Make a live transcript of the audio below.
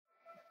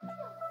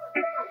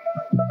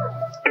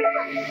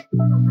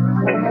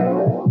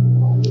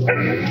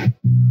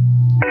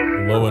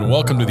Hello and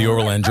welcome to the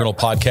Overland Journal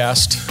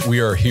podcast. We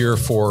are here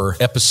for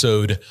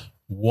episode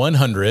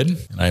 100.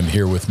 And I'm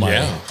here with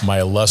my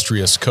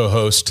illustrious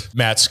co-host,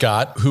 Matt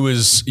Scott, who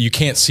is, you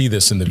can't see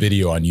this in the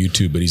video on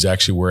YouTube, but he's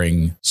actually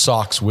wearing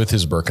socks with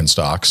his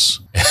Birkenstocks.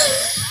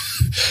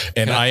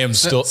 And I am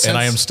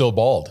still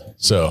bald.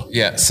 So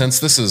yeah, since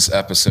this is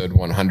episode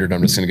 100,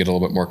 I'm just going to get a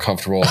little bit more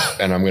comfortable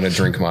and I'm going to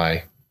drink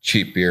my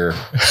cheap beer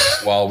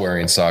while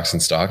wearing socks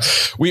and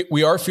stocks.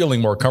 We are feeling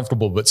more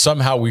comfortable, but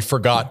somehow we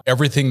forgot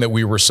everything that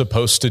we were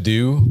supposed to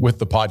do with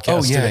the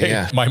podcast today.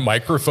 Yeah. My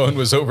microphone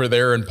was over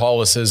there and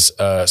Paula says,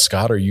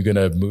 Scott, are you going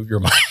to move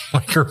your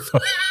microphone?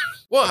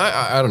 Well,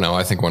 I don't know.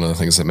 I think one of the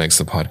things that makes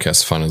the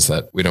podcast fun is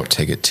that we don't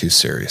take it too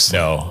seriously.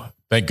 No.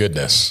 Thank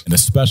goodness. And a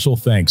special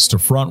thanks to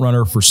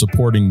Frontrunner for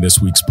supporting this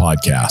week's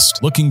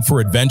podcast. Looking for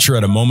adventure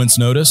at a moment's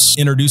notice?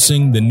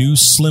 Introducing the new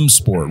Slim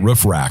Sport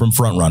Roof Rack from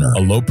Frontrunner.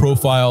 A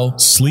low-profile,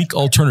 sleek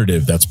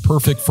alternative that's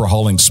perfect for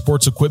hauling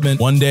sports equipment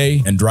one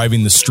day and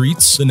driving the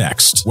streets the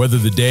next. Whether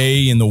the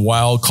day in the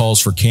wild calls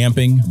for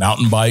camping,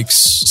 mountain bikes,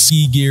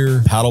 ski gear,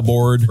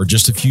 paddleboard, or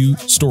just a few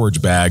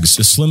storage bags,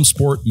 the Slim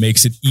Sport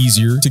makes it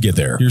easier to get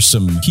there. Here's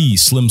some key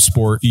Slim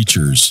Sport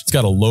features. It's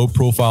got a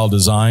low-profile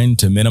design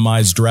to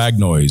minimize drag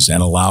noise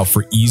and allow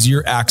for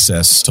easier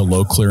access to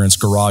low clearance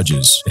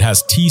garages. It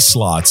has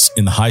T-slots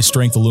in the high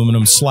strength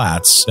aluminum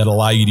slats that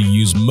allow you to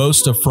use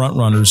most of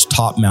Frontrunner's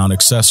top mount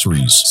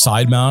accessories.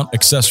 Side mount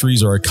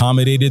accessories are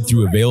accommodated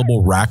through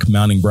available rack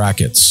mounting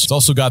brackets. It's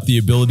also got the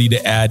ability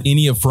to add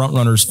any of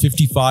Frontrunner's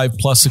 55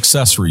 plus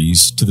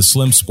accessories to the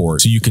Slim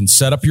Sport so you can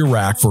set up your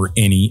rack for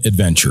any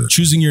adventure.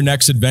 Choosing your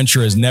next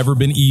adventure has never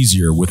been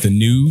easier with the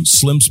new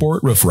Slim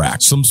Sport Roof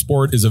Rack. Slim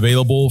Sport is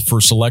available for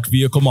select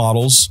vehicle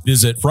models.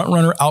 Visit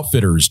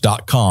frontrunneroutfitters.com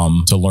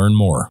to learn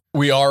more.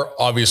 We are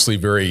obviously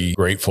very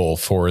grateful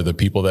for the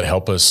people that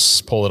help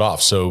us pull it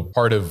off. So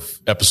part of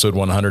episode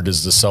 100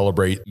 is to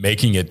celebrate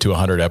making it to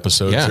 100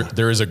 episodes. Yeah.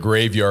 There is a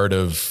graveyard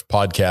of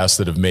podcasts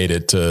that have made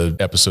it to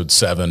episode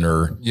 7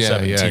 or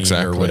 17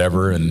 or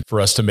whatever. And for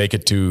us to make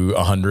it to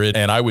 100,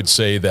 and I would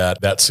say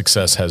that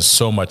success has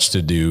so much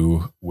to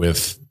do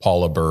with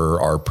Paula Burr,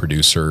 our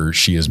producer.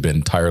 She has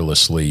been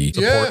tirelessly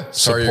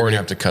Sorry, you're going to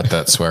have to cut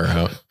that swear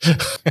out.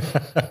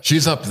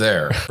 She's up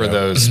there for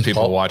those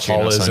people watching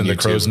Paula us is on in the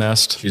YouTube. crow's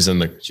nest.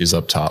 She's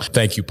up top.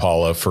 Thank you,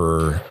 Paula,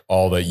 for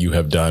all that you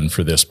have done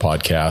for this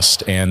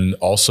podcast. And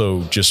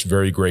also just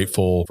very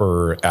grateful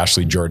for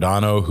Ashley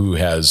Giordano, who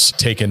has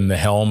taken the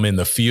helm in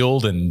the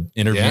field and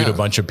interviewed a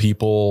bunch of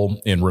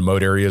people in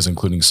remote areas,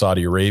 including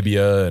Saudi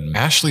Arabia. And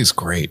Ashley's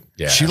great.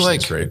 Yeah,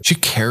 Ashley's great. She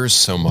cares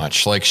so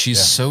much. Like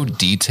she's so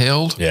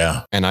detailed.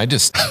 Yeah. And I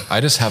just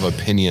have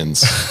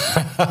opinions.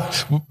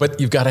 But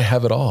you've got to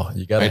have it all.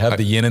 You got to have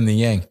the yin and the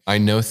yang. I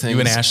know things. You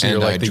and Ashley are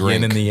like the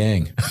yin and the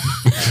yang.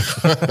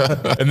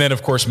 And then,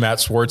 of course, Matt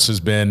Swartz has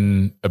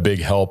been a big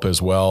help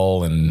as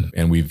well.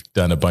 And we've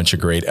done a bunch of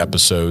great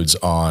episodes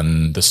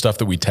on the stuff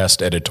that we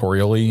test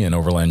editorially in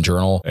Overland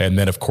Journal. And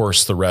then, of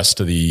course, the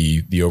rest of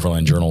the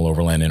Overland Journal,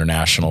 Overland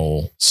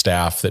International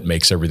staff that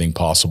makes everything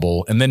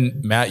possible. And then,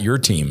 Matt, your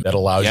team that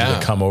allows you to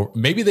come over.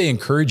 Maybe they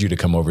encourage you to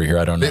come over here.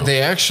 I don't know.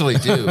 They actually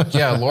do.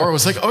 Yeah. Laura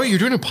was like, oh, you're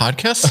doing a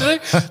podcast today?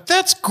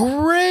 That's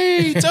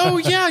great. Oh,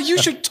 yeah. You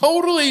should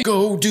totally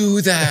go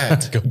do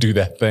that. Go do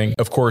that thing.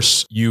 Of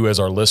course, you as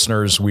our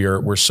listeners,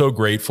 we're so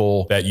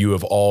grateful that you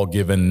have all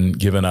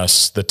given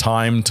us the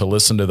time to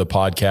listen to the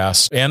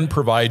podcast and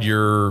provide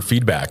your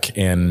feedback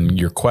and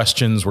your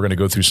questions. We're going to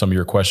go through some of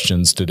your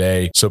questions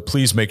today. So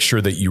please make sure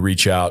that you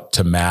reach out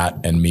to Matt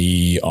and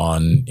me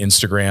on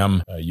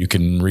Instagram. You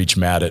can reach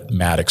Matt at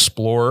Matt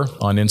Explorer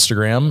on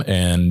Instagram,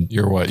 and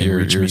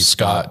you're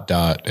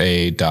Scott.A.Brady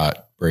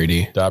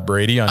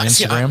on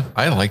Instagram.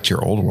 I liked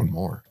your old one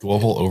more.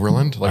 Global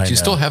Overland. Like, do you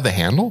still have the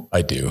handle?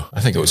 I do.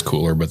 I think it was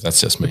cooler, but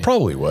that's just me.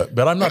 Probably what,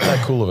 but I'm not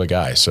that cool of a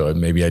guy. So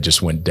maybe I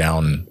just went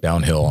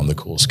downhill on the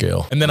cool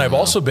scale. And then I've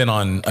also been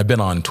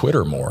on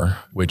Twitter more,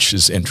 which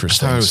is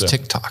interesting. I thought it was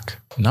TikTok.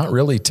 Not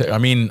really. I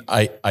mean,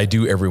 I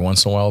do every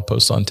once in a while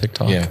post on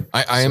TikTok. Yeah.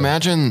 I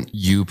imagine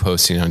you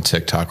posting on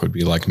TikTok would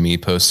be like me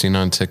posting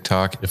on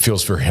TikTok. It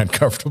feels very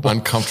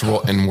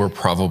uncomfortable. And we're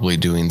probably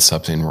doing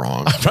something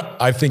wrong.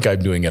 I think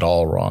I'm doing it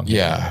all wrong.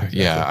 Yeah.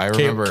 I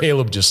remember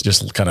Caleb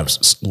just kind of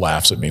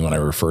laughs at me when I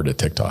refer to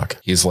TikTok.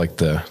 He's like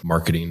the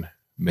marketing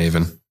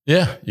maven.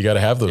 Yeah, you got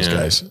to have those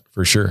guys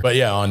for sure. But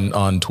yeah,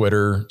 on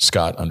Twitter,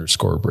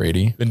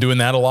 Scott_Brady. Been doing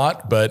that a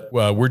lot, but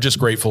we're just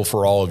grateful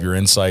for all of your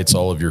insights,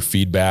 all of your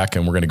feedback,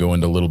 and we're going to go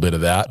into a little bit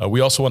of that.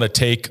 We also want to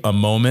take a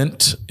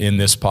moment in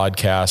this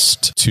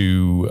podcast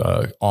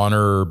to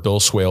honor Bill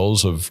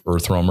Swales of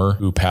Earthroamer,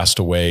 who passed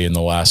away in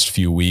the last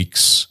few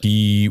weeks.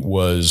 He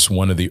was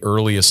one of the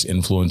earliest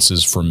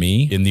influences for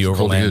me in the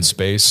overland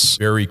space.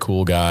 Very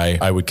cool guy.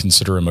 I would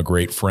consider him a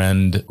great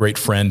friend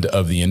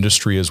of the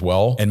industry as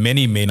well. And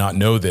many may not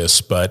know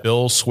this, but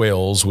Bill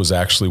Swales was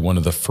actually one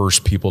of the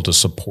first people to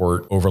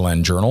support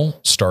Overland Journal,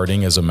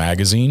 starting as a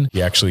magazine.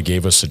 He actually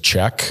gave us a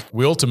check.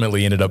 We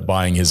ultimately ended up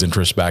buying his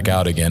interest back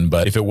out again.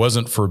 But if it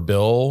wasn't for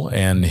Bill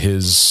and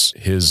his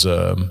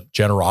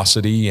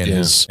generosity and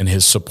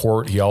his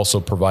support, he also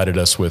provided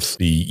us with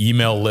the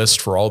email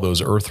list for all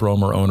those Earth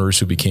Roamer owners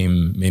who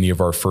became many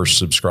of our first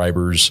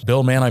subscribers.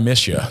 Bill, man, I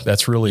miss you.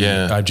 That's really,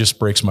 it just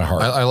breaks my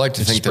heart. I like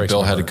to think that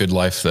Bill had a good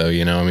life though.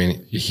 You know, I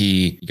mean,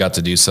 he got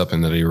to do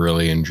something that he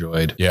really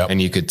enjoyed. Yeah.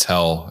 And you could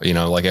tell, you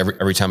know, like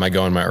every time I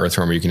go in my Earth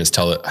Roamer, you can just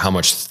tell how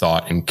much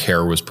thought and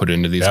care was put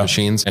into these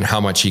machines and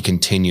how much he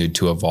continued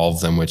to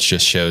evolve them, which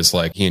just shows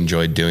like he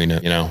enjoyed doing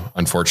it. You know,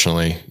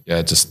 unfortunately,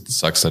 it just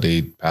sucks that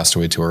he passed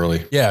away too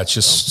early. Yeah. It's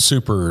just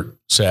super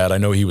sad. I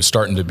know he was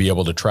starting to be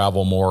able to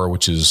travel more,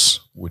 which is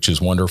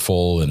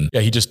wonderful. And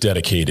he just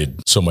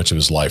dedicated so much of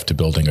his life to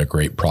building a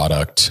great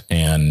product.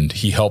 And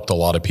he helped a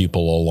lot of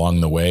people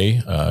along the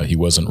way. He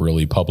wasn't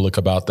really public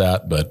about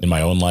that, but in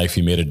my own life,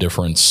 he made a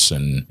difference.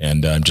 And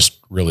I'm just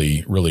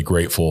really, really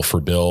grateful for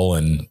Bill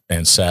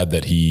and sad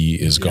that he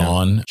is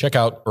gone. Check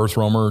out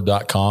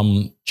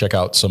earthroamer.com. Check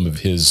out some of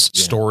his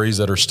stories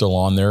that are still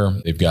on there.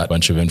 They've got a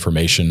bunch of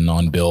information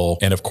on Bill.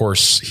 And of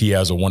course, he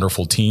has a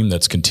wonderful team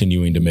that's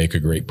continuing to make a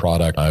great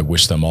product. I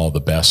wish them all the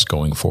best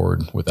going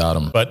forward without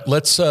him. But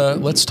let's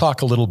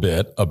talk a little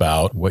bit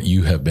about what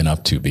you have been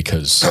up to,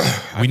 because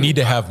we need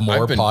to have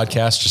more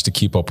podcasts just to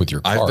keep up with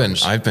your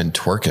cars. I've been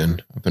twerking.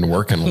 I've been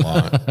working a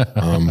lot.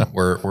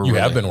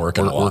 Have been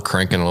working a lot. We're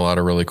cranking a lot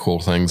of really cool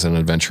things in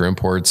Adventure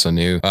Imports, a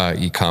new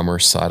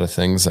e-commerce side of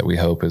things that we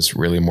hope is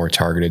really more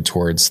targeted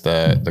towards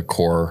the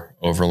core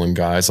Overland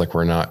guys. Like,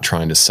 we're not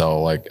trying to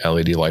sell like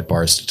LED light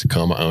bars to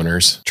Tacoma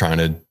owners, trying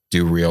to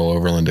do real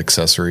Overland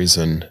accessories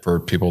and for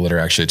people that are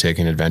actually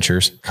taking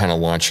adventures, kind of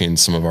launching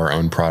some of our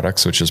own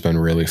products, which has been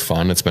really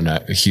fun. It's been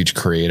a huge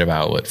creative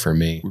outlet for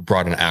me. We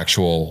brought an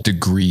actual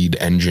degreed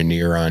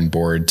engineer on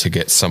board to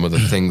get some of the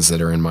things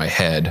that are in my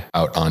head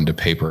out onto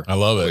paper. I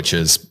love it.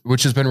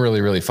 Which has been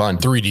really, really fun.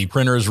 3D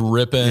printers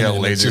ripping. Yeah,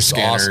 laser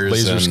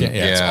scanners. Awesome.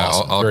 It's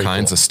awesome. All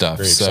kinds cool. of stuff.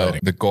 Very so exciting.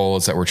 The goal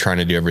is that we're trying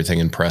to do everything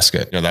in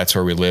Prescott. You know, that's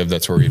where we live.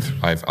 That's where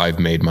I've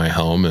made my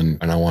home,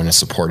 and I want to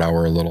support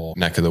our little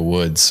neck of the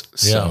woods.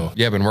 So I've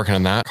been working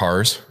on that.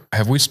 Cars.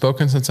 Have we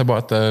spoken since I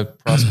bought the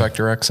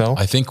Prospector XL?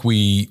 I think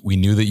we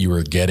knew that you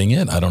were getting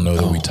it. I don't know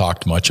that we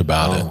talked much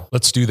about it.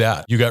 Let's do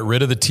that. You got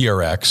rid of the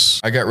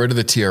TRX. I got rid of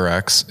the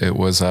TRX. It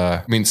was,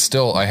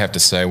 still, I have to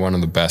say, one of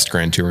the best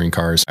Grand Touring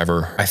cars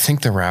ever. I think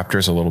the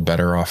Raptor's a little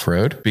better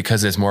off-road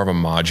because it's more of a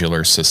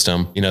modular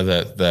system. You know,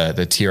 the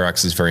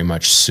TRX is very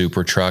much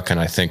super truck. And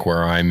I think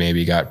where I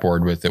maybe got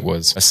bored with it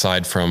was,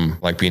 aside from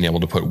like being able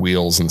to put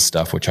wheels and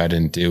stuff, which I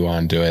didn't do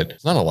onto it,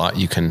 there's not a lot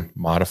you can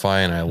modify.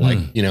 And I like,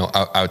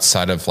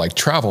 outside of like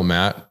travel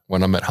mat,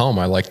 when I'm at home,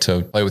 I like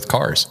to play with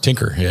cars.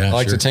 Tinker. Yeah. I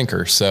like to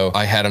tinker. So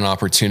I had an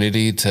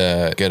opportunity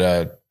to get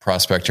a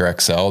Prospector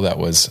XL that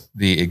was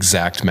the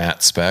exact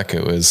matte spec.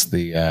 It was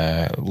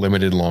the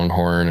limited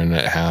Longhorn, and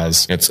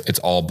it's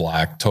all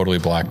black, totally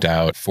blacked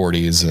out,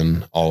 40s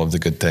and all of the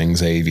good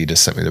things. AEV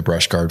just sent me the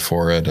brush guard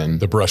for it, and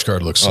the brush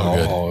guard looks so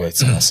good. Oh,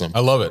 it's awesome. I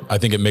love it. I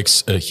think it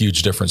makes a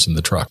huge difference in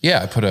the truck.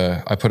 Yeah,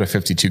 I put a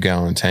 52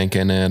 gallon tank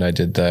in it. I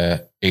did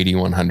the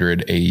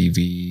 8100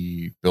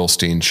 AEV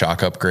Bilstein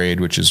shock upgrade,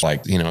 which is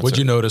like, what'd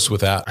you notice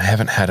with that? I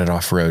haven't had it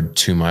off road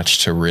too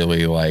much to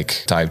really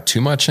like dive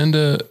too much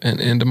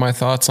into my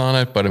thoughts on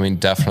it. But I mean,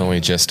 definitely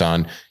just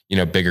on,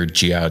 bigger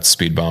G-outs,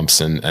 speed bumps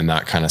and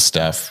that kind of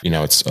stuff.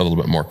 It's a little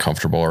bit more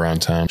comfortable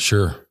around town.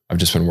 Sure. I've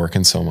just been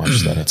working so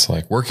much that it's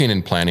like working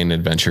and planning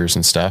adventures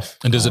and stuff.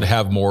 And does it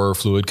have more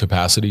fluid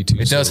capacity too?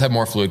 It does have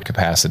more fluid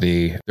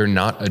capacity. They're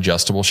not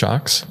adjustable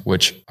shocks,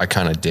 which I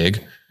kind of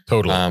dig.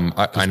 Totally.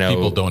 I know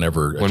people don't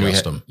ever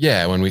adjust them.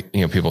 Yeah. When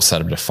people set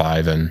them to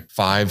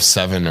 5,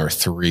 7 or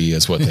 3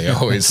 is what they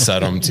always set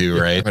them to.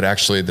 Right. But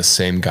actually the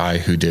same guy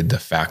who did the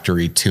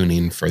factory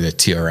tuning for the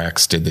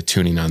TRX did the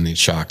tuning on these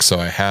shocks. So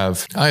I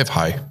have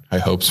high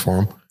hopes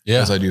for them.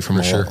 Yeah, as I do from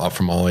all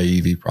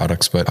AEV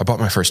products. But I bought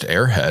my first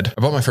Airhead.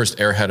 I bought my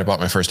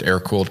first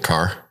air-cooled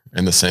car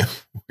in the same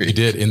week. You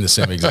did in the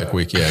same exact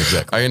week. Yeah,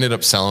 exactly. I ended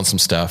up selling some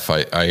stuff.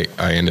 I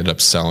ended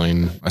up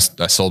selling, I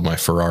sold my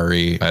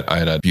Ferrari. I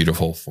had a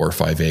beautiful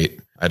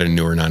 458. I had a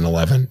newer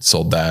 911,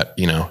 sold that.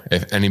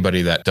 If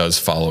anybody that does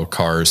follow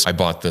cars, I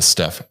bought this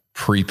stuff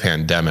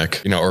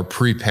pre-pandemic, or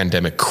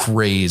pre-pandemic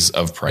craze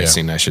of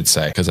pricing, I should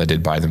say, because I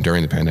did buy them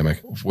during the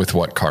pandemic. With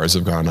what cars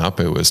have gone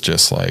up, it was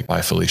just like,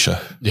 bye, Felicia.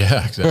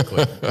 Yeah,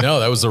 exactly. No,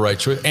 that was the right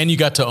choice. And you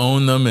got to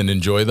own them and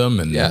enjoy them.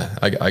 And yeah,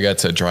 I got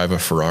to drive a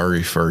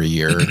Ferrari for a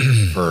year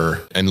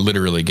and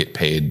literally get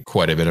paid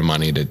quite a bit of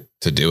money to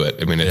to do it.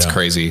 I mean, it's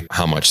crazy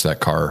how much that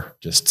car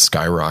just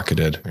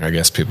skyrocketed. I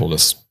guess people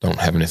just don't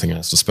have anything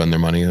else to spend their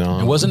money on.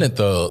 And wasn't it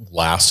the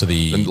last of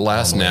the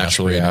last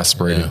naturally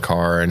aspirated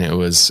car? And it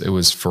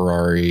was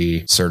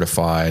Ferrari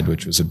certified,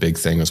 which was a big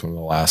thing. It was one of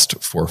the last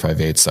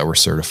 458s that were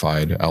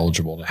certified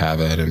eligible to have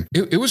it. And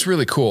it was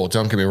really cool.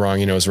 Don't get me wrong.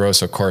 You know, it was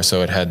Rosso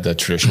Corso. It had the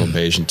traditional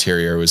beige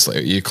interior. It was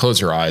like, you close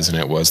your eyes and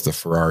it was the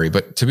Ferrari.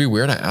 But to be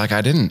weird,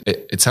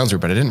 it sounds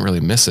weird, but I didn't really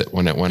miss it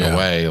when it went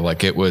away.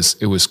 Like it was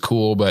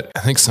cool, but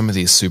I think some of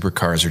these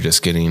supercars are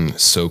just getting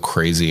so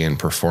crazy in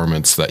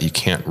performance that you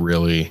can't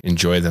really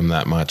enjoy them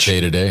that much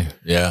day to day.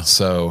 Yeah.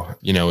 So,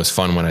 you know, it was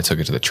fun when I took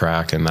it to the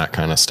track and that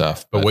kind of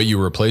stuff. But what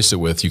you replace it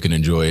with, you can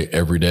enjoy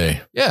every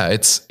day. Yeah.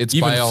 It's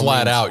even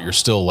flat out. You're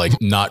still like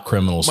not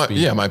criminal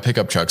speed. My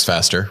pickup truck's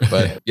faster,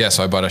 but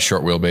so I bought a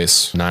short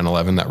wheelbase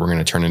 911 that we're going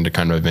to turn into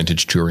kind of a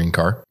vintage touring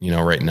car. You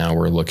know, right now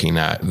we're looking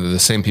at the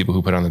same people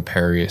who put on the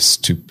Paris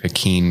to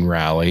Pekin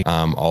rally,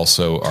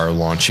 also are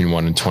launching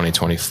one in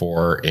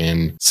 2024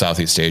 in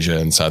Southeast Asia,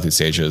 and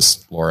Southeast Asia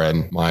is Laura,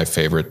 my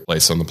favorite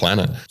place on the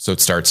planet. So it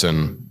starts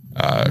in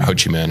Ho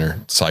Chi Minh or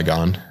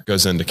Saigon,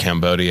 goes into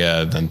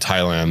Cambodia, then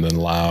Thailand, then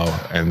Laos,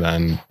 and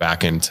then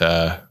back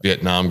into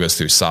Vietnam, goes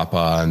through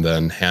Sapa and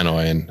then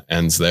Hanoi and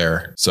ends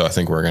there. So I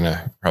think we're going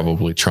to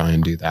probably try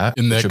and do that.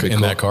 In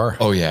that car?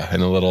 Oh yeah. In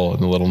the little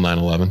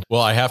 911.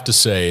 Well, I have to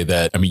say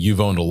that, I mean,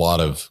 you've owned a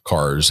lot of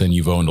cars and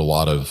you've owned a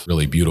lot of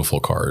really beautiful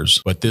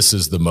cars, but this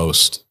is the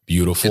most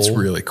beautiful. It's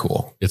really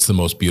cool. It's the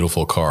most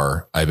beautiful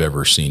car I've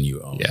ever seen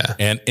you own. Yeah.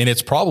 And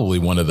it's probably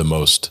one of the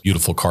most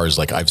beautiful cars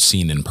like I've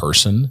seen in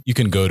person. You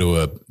can go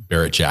to a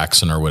Barrett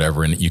Jackson or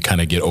whatever, and you kind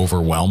of get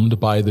overwhelmed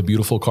by the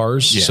beautiful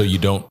cars. Yeah. So you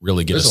don't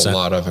really get There's a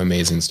lot of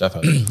amazing stuff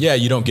out there. Yeah.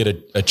 You don't get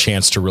a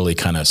chance to really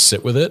kind of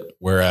sit with it.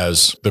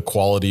 Whereas the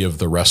quality of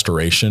the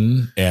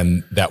restoration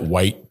and that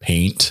white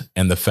paint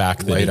and the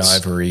fact that white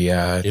ivory,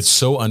 it's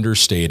so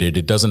understated.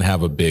 It doesn't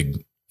have a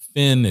big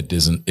fin. It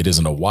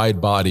isn't a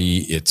wide body.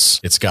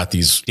 It's got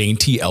these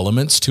dainty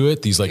elements to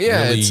it. These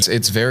really,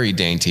 it's very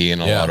dainty in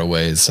a lot of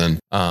ways. And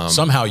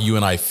somehow you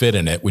and I fit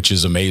in it, which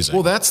is amazing.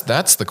 Well,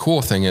 that's the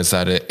cool thing is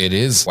that it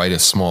is quite a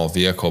small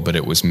vehicle, but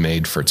it was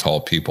made for tall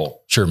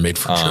people. Sure. Made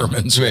for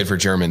Germans. It's made for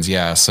Germans.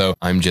 Yeah. So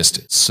I'm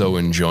just so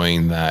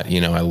enjoying that.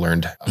 You know, I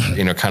learned,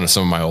 kind of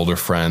some of my older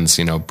friends,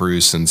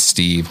 Bruce and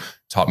Steve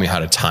taught me how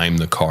to time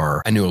the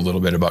car. I knew a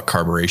little bit about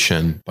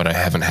carburation, but I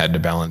haven't had to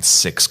balance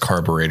 6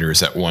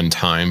 carburetors at one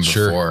time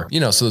before.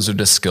 Sure. So those are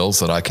just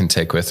skills that I can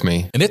take with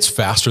me. And it's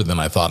faster than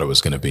I thought it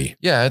was going to be.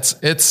 Yeah,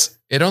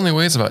 it only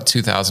weighs about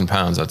 2,000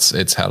 pounds.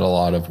 It's had a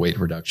lot of weight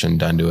reduction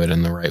done to it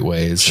in the right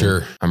ways.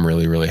 Sure. I'm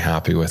really, really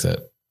happy with it.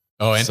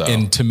 Oh,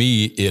 and to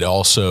me,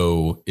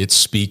 it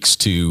speaks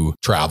to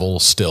travel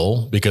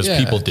still because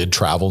people did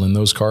travel in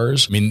those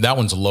cars. I mean, that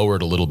one's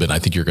lowered a little bit. I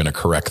think you're going to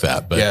correct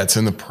that. But yeah, it's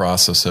in the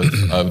process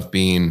of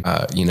being,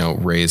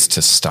 raised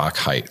to stock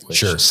height,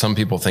 which some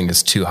people think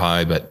is too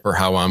high, but for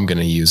how I'm going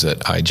to use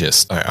it, I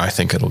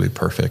think it'll be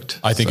perfect.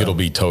 I think it'll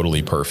be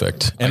totally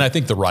perfect. And I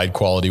think the ride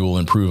quality will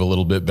improve a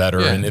little bit better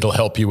and it'll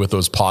help you with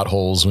those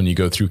potholes when you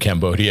go through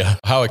Cambodia.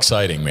 How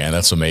exciting, man.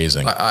 That's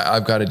amazing.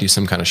 I've got to do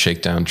some kind of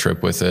shakedown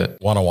trip with it.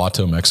 Guanajuato,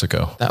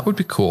 Mexico. That would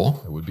be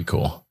cool. It would be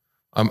cool.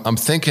 I'm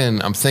thinking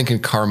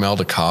Carmel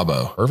to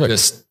Cabo. Perfect.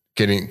 Just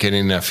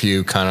getting a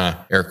few kind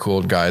of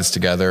air-cooled guys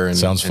together and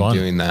fun.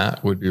 Doing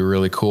that would be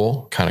really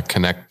cool. Kind of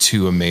connect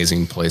 2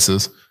 amazing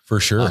places. For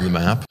sure. On the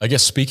map. I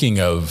guess speaking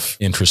of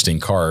interesting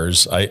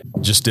cars, I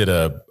just did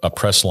a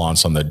press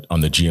launch on the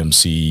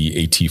GMC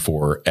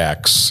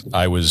AT4X.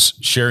 I was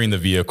sharing the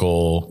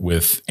vehicle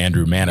with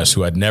Andrew Manis,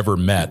 who I'd never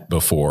met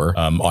before.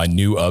 I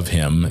knew of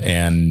him,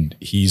 and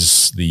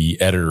he's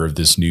the editor of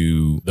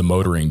the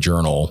Motoring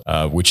Journal,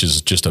 which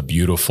is just a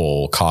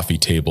beautiful coffee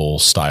table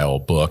style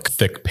book,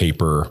 thick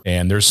paper.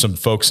 And there's some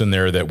folks in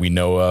there that we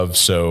know of.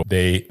 So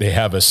they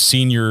have a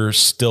senior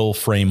still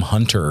frame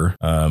hunter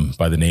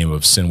by the name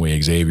of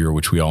Sinway Xavier,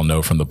 which we all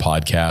know from the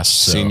podcast.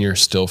 So. Senior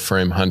still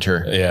frame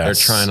hunter. Yeah. They're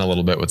trying a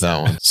little bit with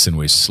that one.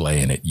 Sinway's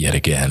slaying it yet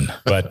again.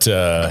 But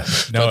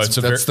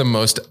that's the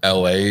most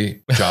LA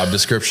job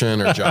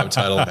description or job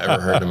title I've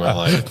ever heard in my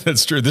life.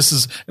 That's true.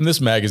 This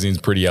magazine's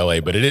pretty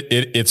LA, but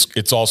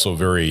it's also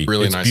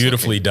really nice,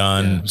 beautifully looking.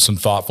 Done. Yeah. Some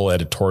thoughtful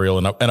editorial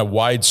and a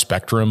wide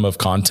spectrum of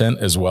content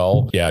as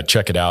well. Yeah,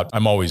 check it out.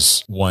 I'm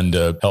always one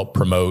to help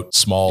promote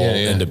small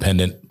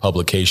independent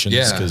publications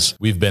because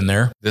we've been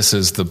there. This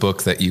is the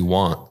book that you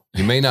want.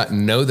 You may not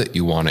know that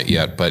you want it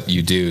yet, but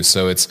you do.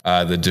 So it's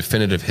the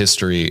definitive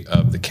history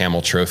of the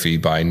Camel Trophy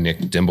by Nick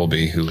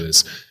Dimbleby, who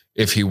is,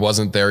 if he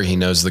wasn't there, he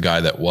knows the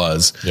guy that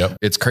was. Yep.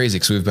 It's crazy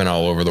because we've been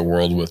all over the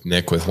world with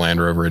Nick with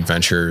Land Rover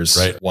Adventures,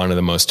 one of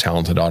the most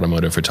talented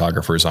automotive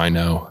photographers I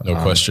know. No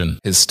question.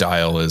 His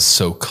style is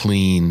so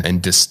clean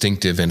and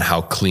distinctive in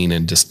how clean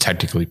and just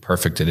technically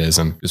perfect it is.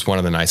 And just one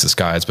of the nicest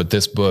guys. But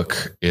this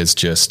book is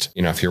just,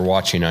 if you're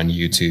watching on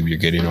YouTube, you're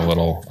getting a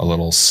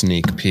little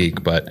sneak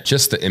peek, but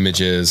just the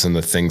images and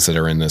the things that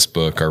are in this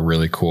book are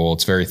really cool.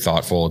 It's very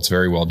thoughtful. It's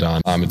very well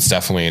done. It's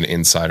definitely an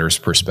insider's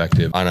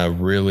perspective on a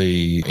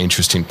really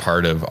interesting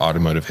part of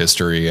automotive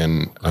history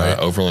and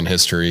overland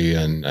history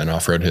and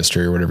off-road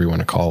history or whatever you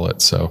want to call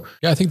it. So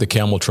yeah, I think the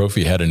Camel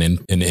Trophy had an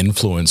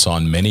influence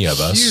on many of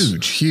us.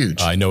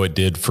 Huge. I know it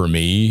did for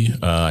me.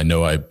 I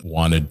know I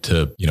wanted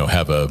to,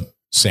 have a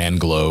sand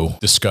glow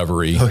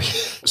discovery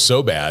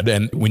so bad.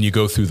 And when you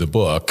go through the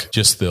book,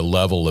 just the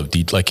level of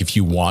detail, like if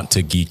you want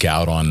to geek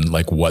out on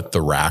like what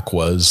the rack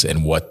was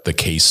and what the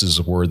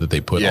cases were that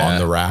they put on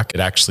the rack, it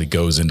actually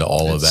goes into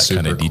all of that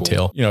kind of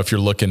detail. Cool. If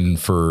you're looking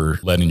for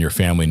letting your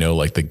family know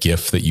like the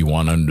gift that you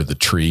want under the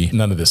tree,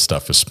 none of this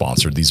stuff is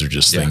sponsored. These are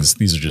just things.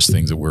 These are just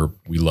things that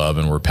we love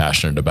and we're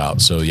passionate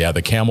about. So yeah,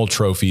 the Camel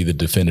Trophy, the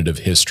definitive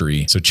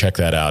history. So check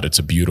that out. It's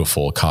a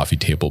beautiful coffee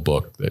table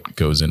book that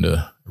goes into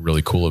a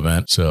really cool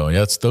event. So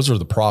yeah, those are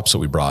the props that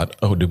we brought.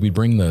 Oh, did we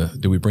bring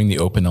the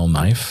Open L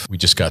knife? We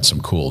just got some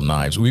cool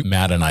knives.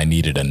 Matt and I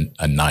needed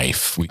a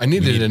knife. I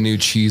needed a new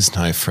cheese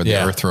knife for the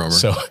Earth Roamer.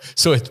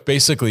 So it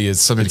basically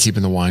is something to keep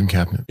in the wine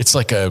cabinet. It's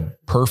like a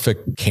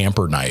perfect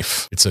camper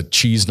knife. It's a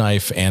cheese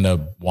knife and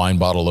a wine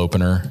bottle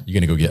opener. He's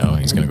going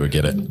to go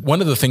get it.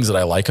 One of the things that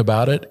I like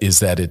about it is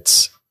that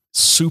it's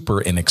super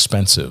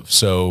inexpensive.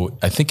 So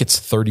I think it's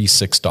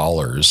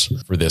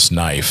 $36 for this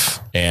knife.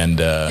 And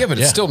but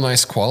it's still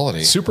nice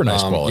quality. Super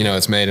nice quality.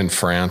 It's made in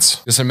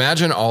France. Just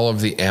imagine all of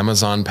the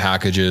Amazon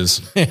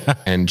packages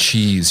and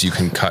cheese you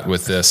can cut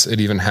with this. It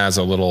even has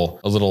a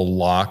little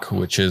lock,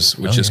 which is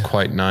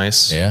quite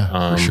nice.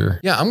 Yeah, for sure.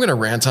 Yeah, I'm going to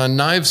rant on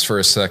knives for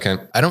a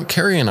second. I don't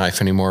carry a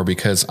knife anymore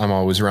because I'm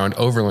always around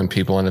overland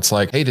people and it's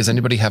like, hey, does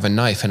anybody have a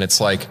knife? And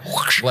it's like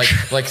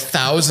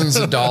thousands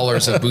of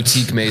dollars of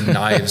boutique made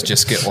knives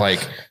just get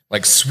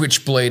like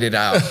switchbladed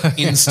out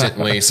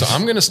instantly. So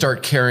I'm going to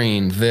start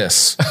carrying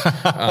this.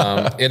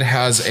 It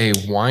has a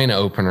wine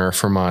opener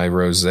for my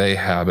rosé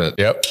habit.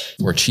 Yep.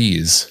 Or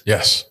cheese.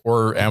 Yes.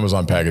 Or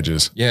Amazon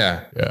packages.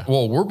 Yeah.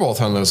 Well, we're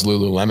both on those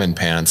Lululemon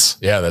pants.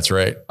 Yeah, that's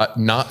right.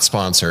 Not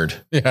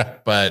sponsored. Yeah.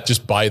 But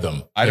just buy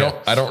them. I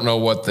don't know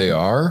what they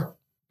are.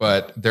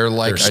 But they're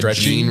like a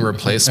jean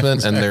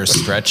replacement and they're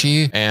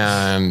stretchy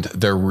and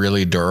they're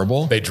really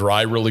durable. They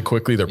dry really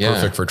quickly. They're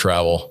perfect for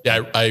travel.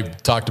 Yeah, I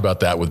talked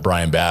about that with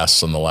Brian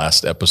Bass on the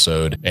last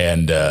episode.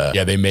 And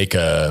they make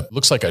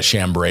looks like a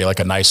chambray, like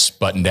a nice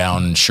button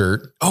down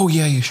shirt. Oh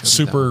yeah, you should.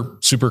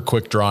 Super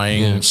quick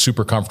drying,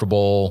 super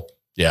comfortable.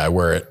 Yeah, I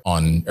wear it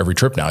on every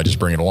trip now. I just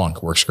bring it along.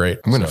 It works great.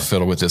 I'm going to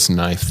fiddle with this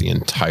knife the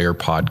entire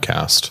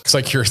podcast. It's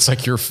like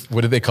your,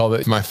 what did they call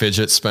it? My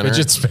fidget spinner.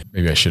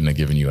 Maybe I shouldn't have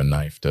given you a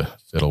knife to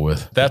fiddle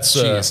with. That's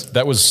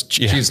that was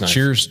cheese.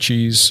 Cheers,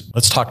 cheese.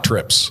 Let's talk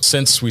trips.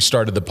 Since we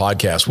started the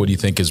podcast, what do you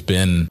think has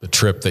been the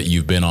trip that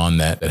you've been on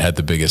that had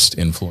the biggest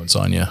influence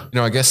on you?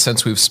 I guess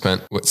since we've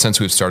started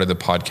the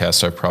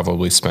podcast, I've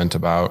probably spent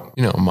about,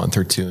 a month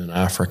or two in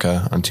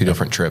Africa on two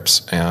different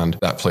trips. And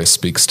that place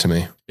speaks to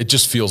me. It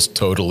just feels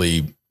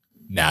totally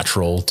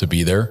natural to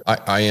be there.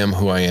 I am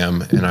who I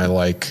am. And I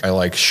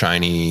like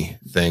shiny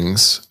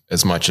things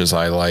as much as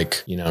I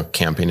like,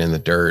 camping in the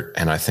dirt.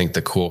 And I think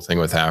the cool thing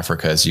with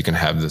Africa is you can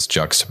have this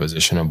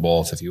juxtaposition of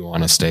both. If you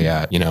want to stay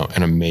at,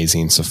 an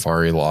amazing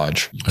safari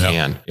lodge, you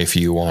can. If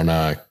you want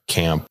to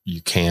camp,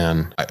 you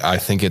can. I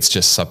think it's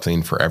just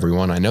something for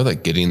everyone. I know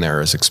that getting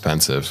there is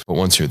expensive, but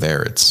once you're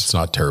there, it's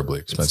not terribly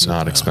expensive. It's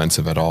not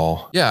expensive at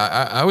all.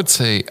 Yeah. I would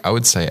say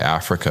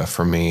Africa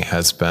for me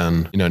has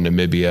been,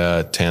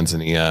 Namibia,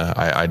 Tanzania.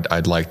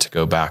 I'd like to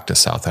go back to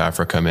South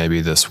Africa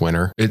maybe this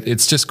winter.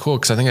 It's just cool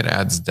because I think it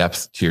adds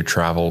depth to your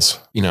travels.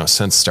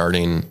 Since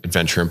starting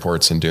Adventure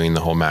Imports and doing the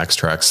whole Max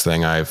Tracks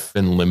thing, I've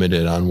been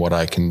limited on what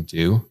I can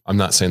do. I'm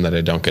not saying that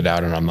I don't get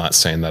out and I'm not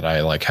saying that I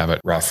have it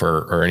rough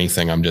or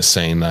anything. I'm just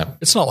saying that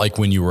it's not like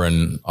when you were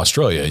in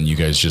Australia and you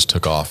guys just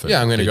took off.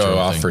 Yeah, I'm going to go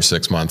off for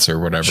 6 months or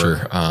whatever.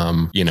 Sure.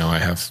 I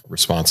have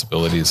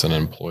responsibilities and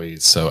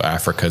employees. So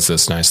Africa is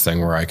this nice thing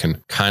where I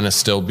can kind of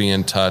still be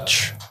in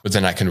touch, but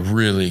then I can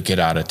really get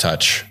out of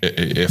touch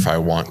if I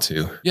want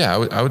to. Yeah,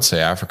 I would say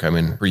Africa. I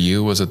mean, for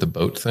you, was it the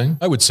boat thing?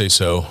 I would say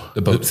so.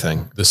 The boat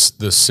thing. The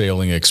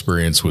sailing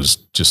experience was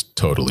just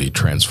totally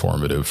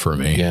transformative for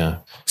me. Yeah.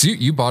 So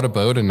you bought a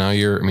boat and now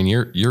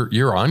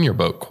you're on your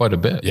boat quite a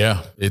bit.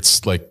 Yeah.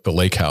 It's like the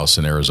lake house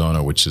in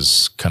Arizona, which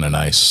is kind of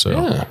nice.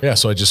 So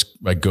so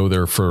I go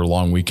there for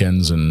long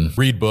weekends and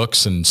read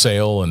books and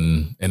sail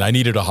and I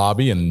needed a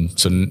hobby. And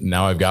so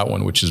now I've got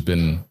one, which has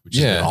been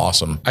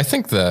awesome. I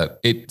think that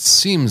it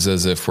seems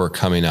as if we're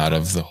coming out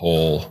of the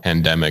whole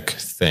pandemic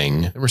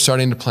thing and we're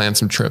starting to plan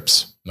some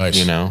trips.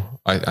 Nice.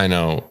 I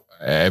know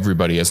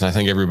everybody is, and I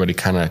think everybody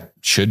kind of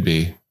should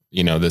be.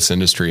 This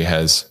industry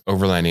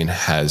overlanding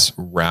has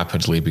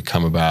rapidly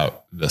become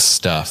about the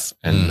stuff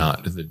and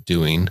not the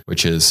doing,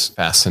 which is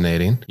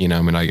fascinating.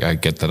 I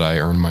get that I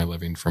earn my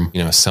living from,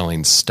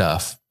 selling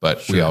stuff,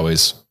 but we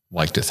always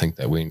like to think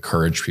that we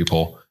encourage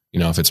people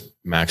if it's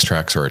Max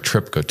Tracks or a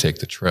trip, go take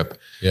the trip.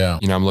 Yeah.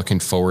 I'm looking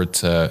forward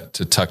to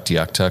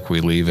Tuktoyaktuk.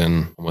 We leave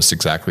in almost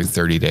exactly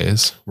 30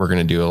 days. We're going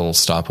to do a little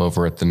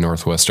stopover at the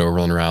Northwest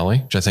Overland Rally,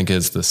 which I think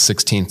is the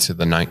 16th to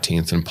the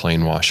 19th in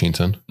Plain,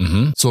 Washington.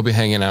 Mm-hmm. So we'll be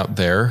hanging out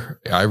there.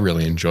 I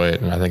really enjoy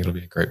it. And I think it'll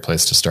be a great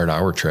place to start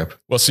our trip.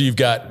 Well, so you've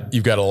got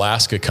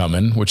Alaska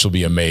coming, which will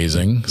be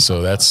amazing.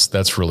 So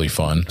that's really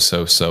fun.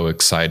 So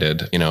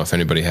excited. If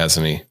anybody has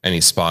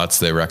any spots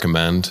they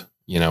recommend,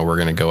 we're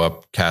going to go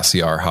up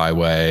Cassiar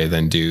Highway,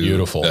 then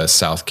do the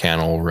South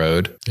Canal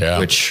Road,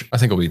 which I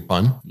think will be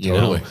fun.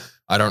 Totally.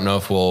 I don't know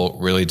if we'll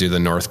really do the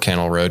North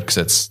Canal Road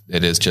because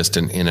it is just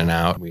an in and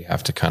out. We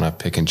have to kind of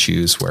pick and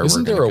choose where we're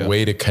going to go. Isn't there a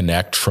way to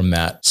connect from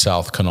that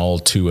South Canal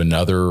to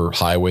another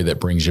highway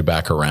that brings you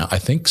back around? I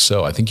think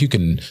so. I think you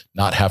can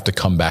not have to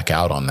come back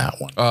out on that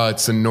one.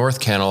 It's the North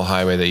Canal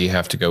Highway that you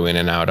have to go in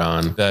and out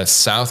on. The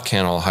South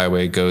Canal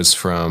Highway goes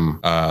from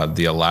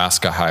the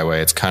Alaska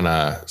Highway. It's kind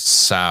of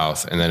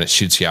south, and then it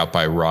shoots you out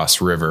by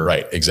Ross River.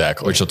 Right,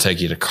 exactly. Which will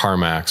take you to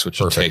Carmax, which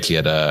will take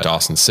you to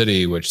Dawson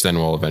City, which then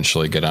we'll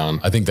eventually get on.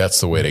 I think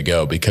that's the way to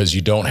go because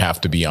you don't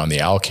have to be on the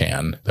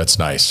Alcan. That's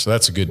nice. So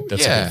that's a good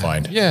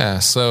find. Yeah.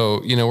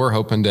 So, we're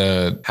hoping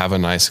to have a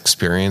nice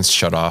experience,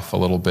 shut off a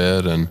little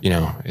bit. And,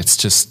 it's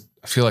just,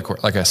 I feel like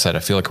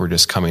we're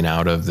just coming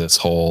out of this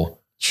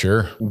whole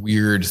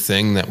weird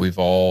thing that we've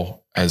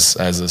all as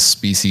a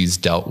species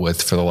dealt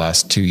with for the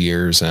last 2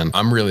 years. And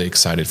I'm really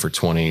excited for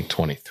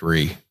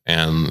 2023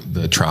 and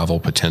the travel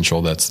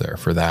potential that's there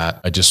for that.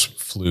 I just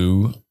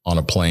flew on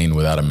a plane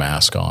without a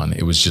mask on.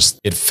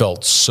 It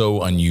felt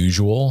so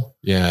unusual.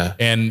 Yeah.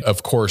 And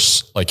of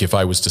course, like if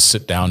I was to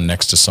sit down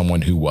next to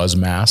someone who was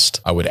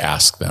masked, I would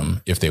ask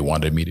them if they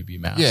wanted me to be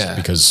masked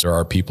because there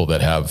are people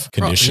that have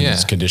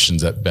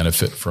conditions that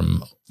benefit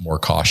from more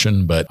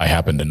caution, but that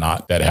happened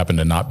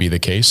to not be the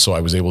case. So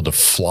I was able to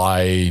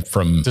fly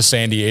to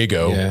San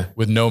Diego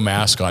with no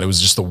mask on. It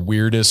was just the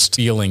weirdest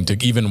feeling to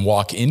even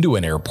walk into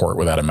an airport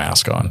without a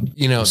mask on.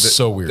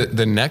 So weird.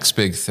 The next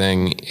big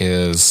thing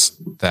is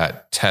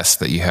that test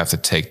that you have to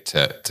take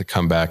to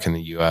come back in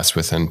the US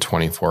within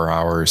 24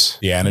 hours.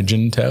 The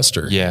antigen test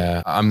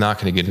I'm not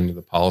going to get into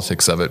the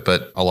politics of it,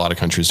 but a lot of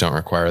countries don't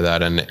require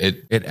that. And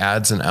it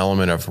adds an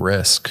element of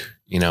risk.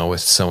 With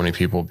so many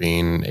people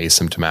being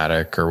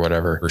asymptomatic or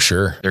whatever. For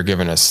sure. They're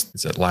giving us,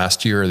 is it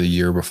last year or the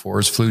year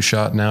before's flu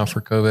shot now for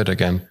COVID?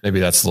 Again,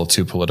 maybe that's a little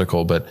too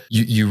political, but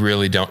you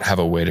really don't have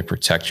a way to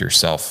protect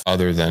yourself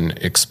other than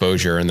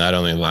exposure. And that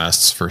only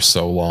lasts for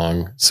so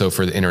long. So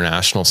for the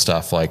international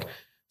stuff, like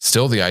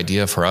still the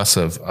idea for us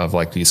of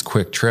like these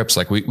quick trips,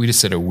 like we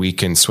just did a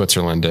week in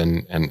Switzerland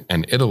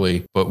and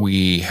Italy, but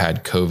we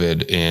had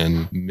COVID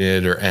in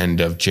mid or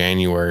end of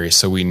January.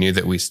 So we knew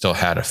that we still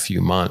had a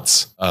few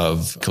months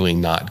of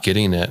not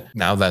getting it.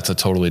 Now that's a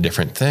totally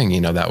different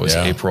thing. That was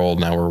April.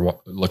 Now we're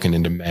looking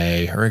into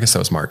May, or I guess that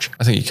was March.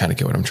 I think you kind of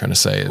get what I'm trying to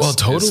say. Well,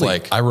 totally.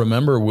 Like I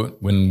remember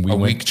when we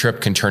week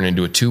trip can turn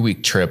into a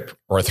 2-week trip.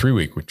 Or a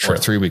 3-week trip. Or a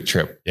 3-week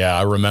trip. Yeah.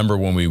 I remember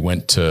when we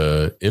went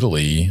to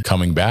Italy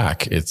coming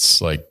back,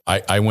 it's like,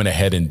 I went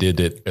ahead and did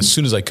it as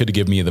soon as I could to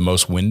give me the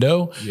most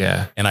window.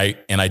 Yeah. And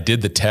I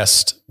did the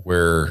test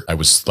where I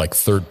was like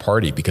third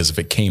party, because if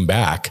it came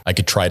back, I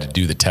could try to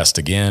do the test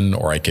again,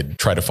 or I could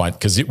try to find,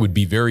 because it would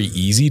be very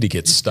easy to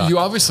get stuck. You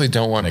obviously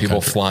don't want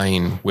people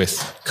flying with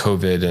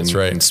COVID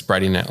and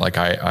spreading it. Like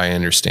I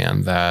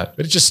understand that.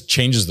 But it just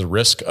changes the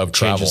risk of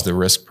travel. Changes the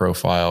risk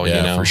profile.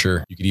 Yeah, for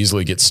sure. You could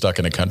easily get stuck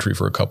in a country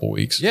for a couple of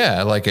weeks.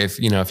 Yeah. Like if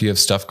you have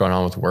stuff going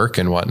on with work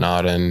and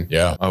whatnot, and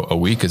a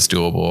week is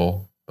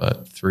doable,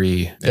 but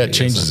 3. That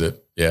changes it.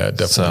 Yeah, it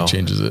definitely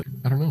changes it.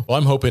 I don't know. Well,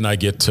 I'm hoping I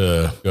get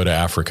to go to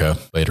Africa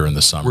later in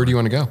the summer. Where do you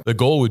want to go? The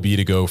goal would be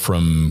to go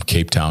from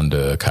Cape Town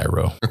to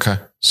Cairo. Okay.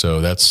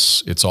 So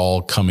it's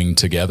all coming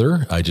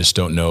together. I just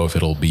don't know if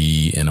it'll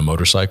be in a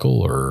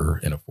motorcycle or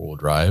in a 4-wheel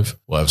drive.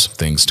 We'll have some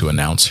things to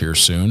announce here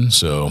soon.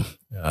 So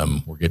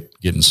we're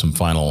getting some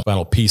final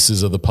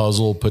pieces of the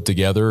puzzle put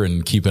together,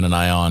 and keeping an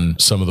eye on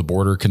some of the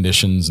border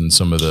conditions and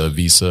some of the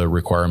visa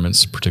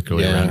requirements,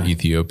 particularly around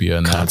Ethiopia.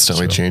 And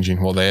constantly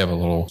changing. Well, they have a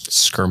little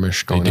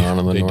skirmish going on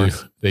in the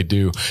north. They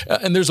do.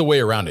 And there's a way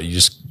around it. You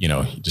just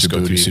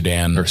go through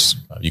Sudan.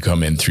 You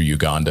come in through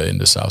Uganda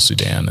into South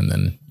Sudan, and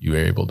then you are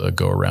able to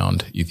go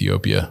around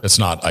Ethiopia. That's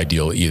not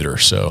ideal either.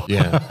 So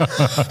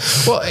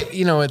well,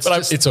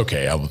 it's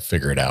okay. I'll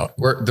figure it out.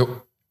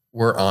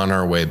 We're on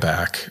our way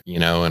back,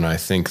 and I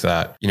think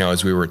that,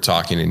 as we were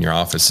talking in your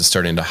office, is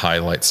starting to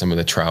highlight some of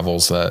the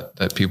travels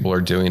that people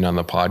are doing on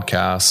the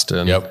podcast.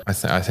 And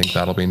I think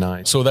that'll be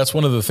nice. So that's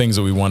one of the things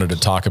that we wanted to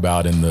talk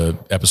about in the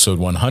episode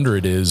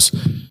 100 is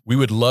we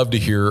would love to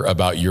hear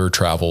about your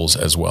travels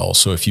as well.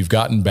 So if you've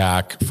gotten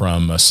back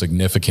from a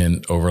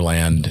significant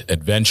overland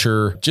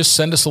adventure, just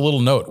send us a little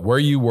note where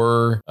you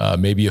were,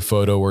 maybe a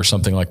photo or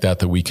something like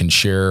that we can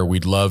share.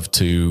 We'd love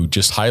to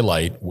just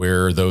highlight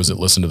where those that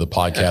listen to the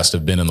podcast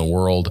have been in the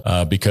world,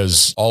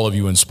 because all of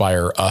you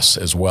inspire us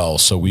as well.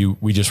 So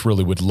we just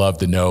really would love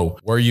to know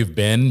where you've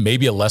been,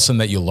 maybe a lesson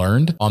that you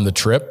learned on the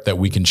trip that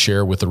we can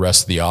share with the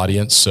rest of the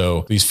audience.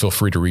 So please feel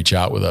free to reach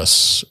out with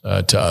us,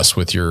 to us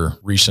with your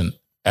recent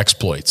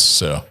exploits.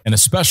 So, and a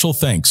special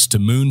thanks to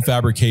Moon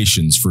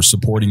Fabrications for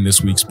supporting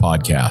this week's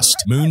podcast.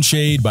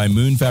 Moonshade by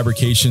Moon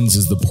Fabrications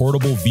is the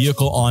portable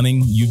vehicle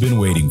awning you've been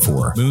waiting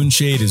for.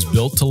 Moonshade is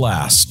built to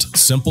last,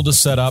 simple to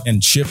set up,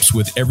 and ships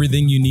with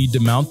everything you need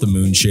to mount the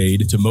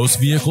Moonshade to most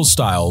vehicle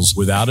styles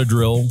without a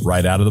drill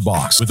right out of the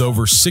box. With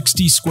over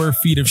 60 square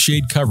feet of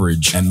shade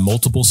coverage and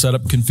multiple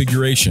setup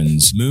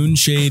configurations,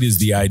 Moonshade is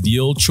the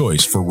ideal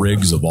choice for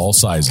rigs of all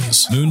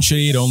sizes.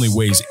 Moonshade only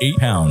weighs 8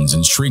 pounds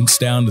and shrinks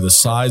down to the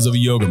size of a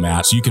yoga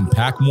mat, so you can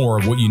pack more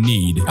of what you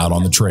need out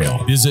on the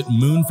trail. Visit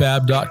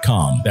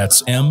moonfab.com.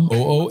 That's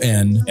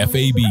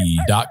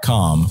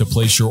MOONFAB.com to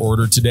place your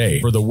order today.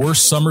 For the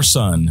worst summer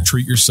sun,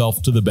 treat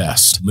yourself to the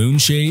best.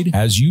 Moonshade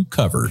has you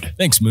covered.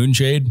 Thanks,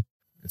 Moonshade.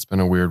 It's been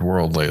a weird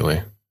world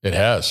lately. It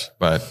has.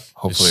 But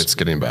hopefully it's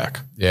getting back.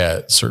 Yeah,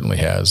 it certainly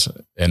has.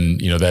 And,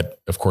 that,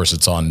 of course,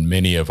 it's on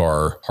many of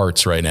our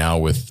hearts right now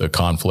with the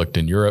conflict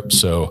in Europe.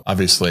 So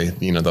obviously,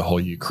 the whole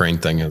Ukraine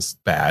thing is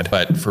bad.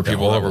 But for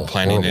people that were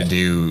planning to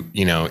do,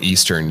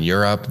 Eastern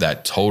Europe,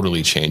 that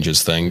totally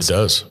changes things. It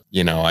does.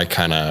 I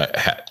kind of,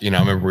 I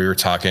remember we were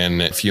talking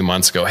a few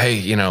months ago,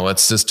 hey,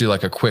 let's just do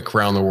like a quick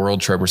round the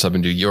world trip or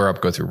something, do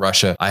Europe, go through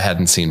Russia. I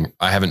haven't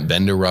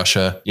been to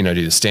Russia, do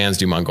the stands,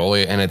 do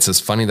Mongolia. And it's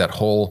just funny that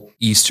whole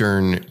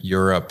Eastern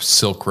Europe,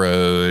 Silk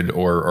Road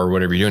or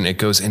whatever you're doing, it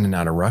goes in and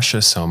out of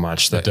Russia so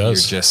much that you're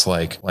just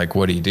like,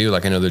 what do you do?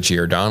 Like I know the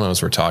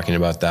Giordano's were talking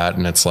about that.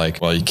 And it's like,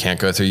 well, you can't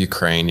go through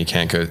Ukraine. You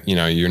can't go,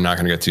 you're not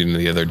going to go through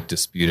the other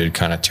disputed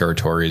kind of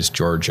territories,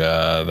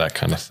 Georgia, that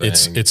kind of thing.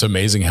 It's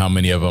amazing how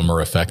many of them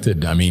are affected.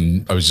 I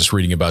mean, I was just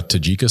reading about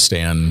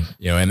Tajikistan,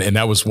 and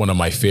that was one of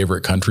my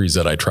favorite countries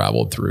that I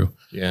traveled through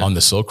on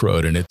the Silk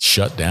Road, and it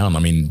shut down. I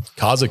mean,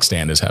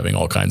 Kazakhstan is having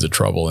all kinds of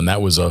trouble. And that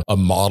was a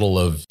model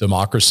of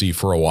democracy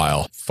for a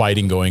while.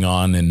 Fighting going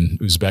on in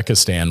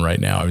Uzbekistan right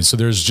now. I mean, so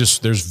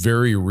there's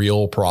very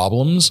real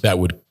problems that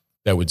would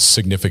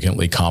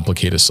significantly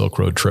complicate a Silk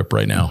Road trip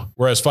right now.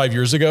 Whereas 5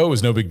 years ago, it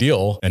was no big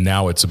deal. And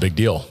now it's a big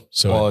deal.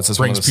 So it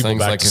brings people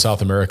back to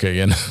South America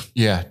again.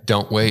 Yeah.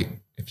 Don't wait.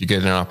 If you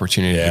get an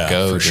opportunity to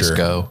go, just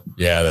go.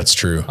 Yeah, that's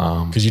true.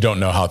 Because you don't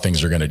know how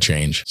things are going to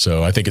change.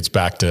 So I think it's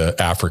back to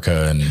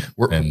Africa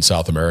and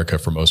South America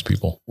for most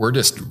people. We're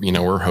just,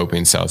 we're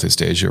hoping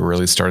Southeast Asia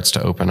really starts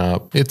to open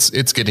up. It's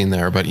getting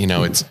there, but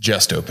it's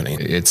just opening.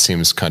 It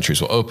seems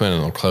countries will open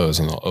and they'll close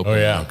and they'll open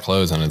and they'll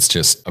close. And it's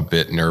just a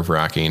bit nerve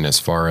wracking as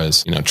far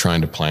as,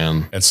 trying to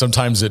plan. And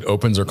sometimes it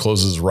opens or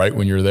closes right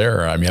when you're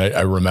there. I mean,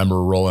 I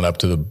remember rolling up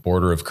to the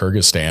border of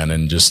Kyrgyzstan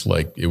and just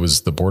like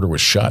the border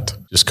was shut,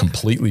 just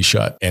completely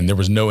shut. And there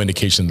was no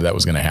indication that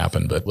was going to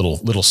happen, but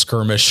little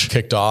skirmish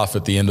kicked off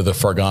at the end of the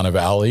Fargana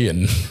Valley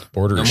and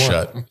border is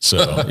shut.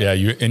 So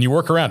you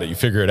work around it, you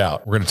figure it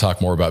out. We're going to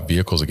talk more about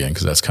vehicles again,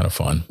 because that's kind of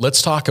fun.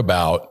 Let's talk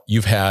about,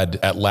 you've had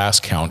at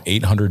last count,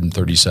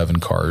 837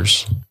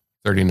 cars.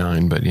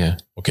 39, but yeah.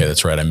 Okay,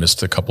 that's right. I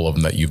missed a couple of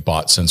them that you've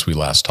bought since we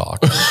last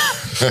talked.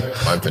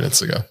 5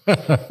 minutes ago.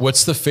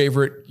 What's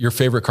your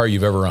favorite car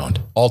you've ever owned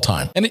all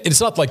time? And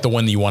it's not like the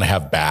one that you want to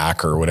have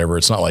back or whatever.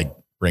 It's not like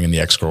bringing the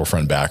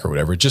ex-girlfriend back or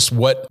whatever. Just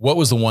what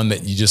was the one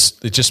that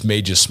it just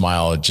made you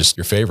smile? Just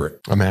your favorite?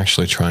 I'm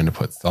actually trying to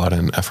put thought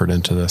and effort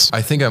into this.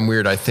 I think I'm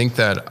weird. I think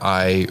that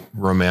I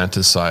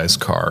romanticize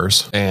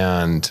cars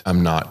and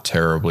I'm not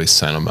terribly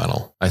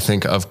sentimental. I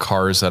think of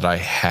cars that I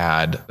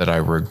had that I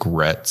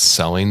regret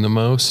selling the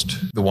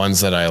most, the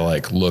ones that I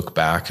look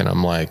back and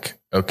I'm like,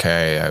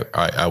 okay,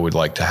 I would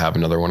like to have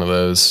another one of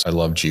those. I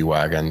love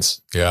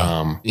G-Wagons.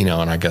 Yeah.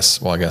 And I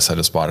guess I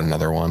just bought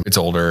another one. It's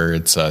older.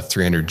 It's a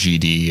 300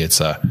 GD.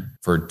 It's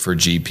for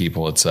G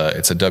people, it's a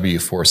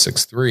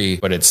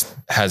W463, but it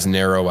has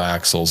narrow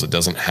axles. It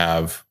doesn't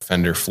have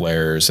fender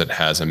flares. It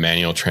has a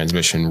manual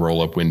transmission,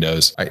 roll up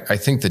windows. I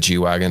think the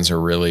G-Wagons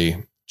are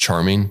really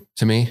charming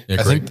to me.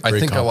 Yeah, I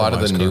think a lot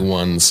of the new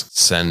ones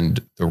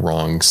send the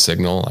wrong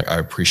signal. I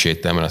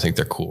appreciate them and I think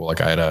they're cool.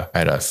 I had a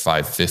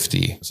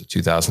 550. It was a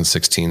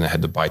 2016 that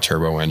had the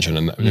bi-turbo engine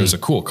and it was a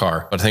cool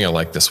car, but I think I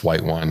like this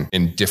white one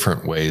in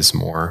different ways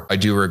more. I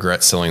do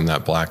regret selling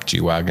that black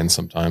G-Wagon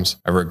sometimes.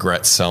 I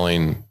regret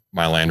selling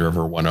my Land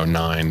Rover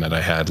 109 that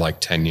I had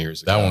 10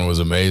 years ago. That one was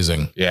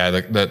amazing. Yeah.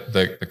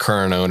 The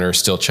current owner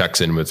still checks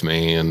in with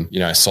me and,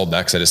 I sold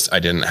that because I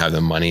didn't have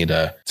the money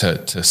to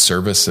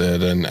service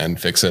it and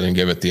fix it and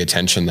give it the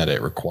attention that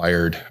it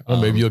required.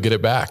 Well, maybe you'll get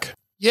it back.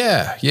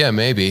 Yeah,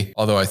 maybe.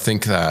 Although I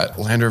think that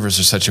Land Rovers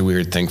are such a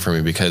weird thing for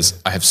me because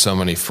I have so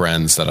many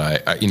friends that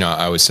I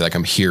always say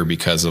I'm here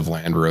because of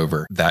Land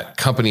Rover. That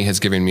company has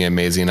given me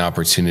amazing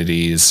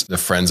opportunities. The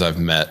friends I've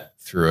met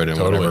through it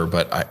and whatever,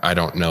 but I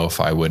don't know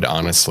if I would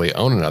honestly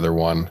own another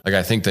one.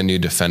 I think the new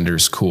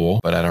Defender's cool,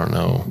 but I don't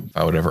know if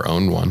I would ever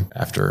own one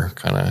after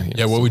kind of.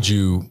 Yeah. What would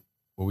you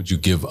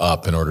give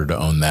up in order to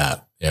own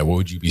that? Yeah. What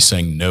would you be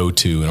saying no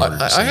to in order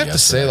to say I have yes to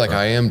say, that,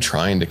 I am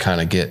trying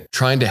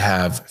to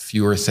have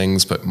fewer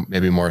things, but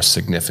maybe more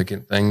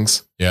significant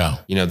things. Yeah.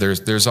 You know,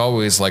 there's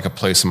always like a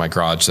place in my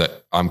garage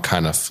that I'm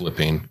kind of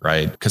flipping,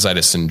 right? Because I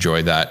just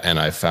enjoy that. And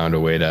I found a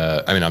way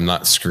to, I mean, I'm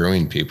not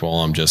screwing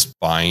people. I'm just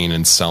buying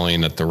and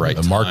selling at the right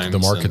time. The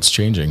market's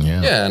changing.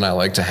 Yeah. Yeah. And I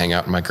like to hang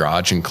out in my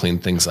garage and clean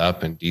things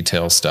up and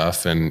detail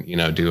stuff and, you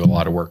know, do a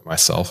lot of work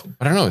myself.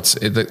 But I don't know.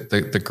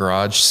 The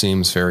garage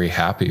seems very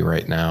happy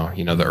right now.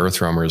 You know, the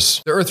Earth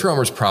Roamer's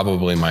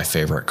probably my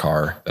favorite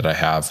car that I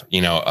have,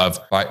 you know,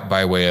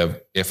 by way of,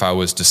 if I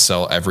was to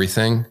sell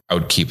everything, I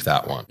would keep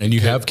that one. And you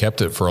have kept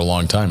it for a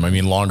long time. I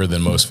mean, longer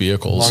than most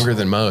vehicles. Longer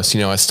than most. You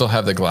know, I still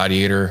have the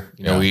Gladiator.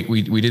 You know,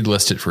 we did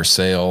list it for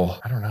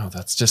sale. I don't know.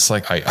 That's just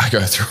like I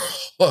go through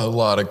a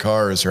lot of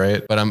cars,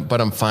 right? But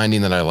I'm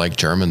finding that I like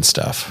German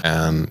stuff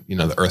and, you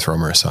know, the Earth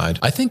Roamer aside.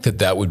 I think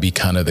that would be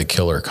kind of the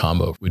killer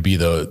combo. Would be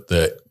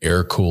the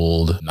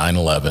air-cooled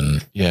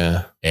 911.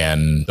 Yeah.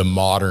 And the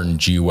modern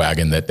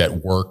G-Wagon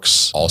that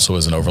works also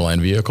as an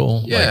overland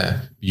vehicle. Yeah.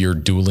 Like your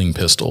dueling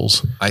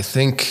pistols. I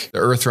think the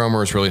Earth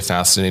Roamer is really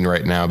fascinating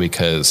right now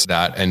because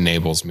that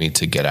enables me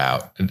to get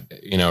out.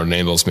 You know,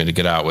 enables me to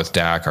get out with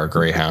Dak, our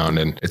Greyhound,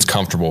 and it's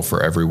comfortable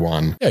for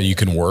everyone. Yeah, you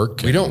can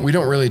work. We don't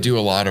really do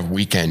a lot of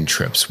weekend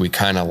trips. We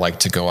kind of like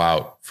to go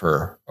out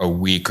for a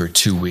week or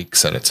 2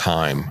 weeks at a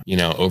time. You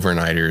know,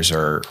 overnighters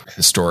are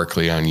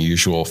historically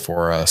unusual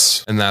for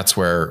us. And that's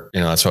where, you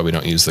know, that's why we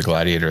don't use the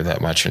Gladiator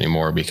that much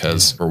anymore,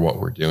 because for what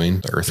we're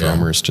doing, the Earth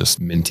Roamer is just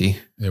minty.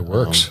 It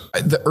works.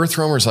 The Earth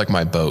Roamer is like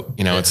my boat.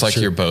 You know, it's like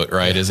your boat,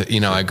 right? Is it, you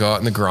know, I go out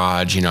in the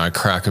garage, you know, I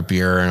crack a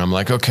beer and I'm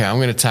like, okay, I'm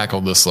going to tackle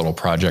this little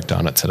project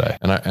on it today.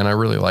 And I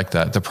really like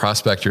that. The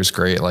Prospector is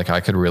great. Like I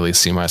could really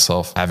see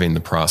myself having the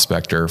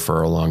Prospector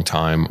for a long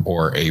time,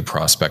 or a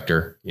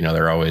Prospector. You know,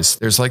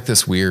 there's like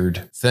this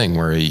weird thing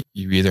where you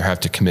either have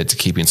to commit to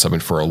keeping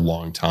something for a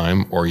long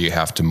time, or you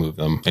have to move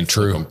them and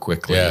flip them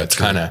quickly. Yeah,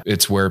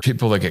 it's where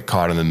people that get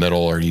caught in the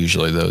middle are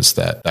usually those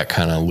that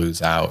kind of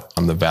lose out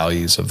on the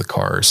values of the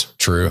cars.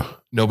 True.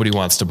 Nobody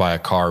wants to buy a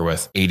car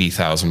with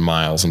 80,000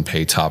 miles and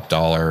pay top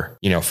dollar,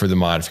 you know, for the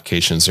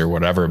modifications or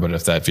whatever. But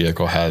if that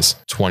vehicle has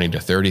 20 to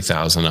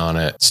 30,000 on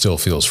it, still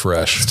feels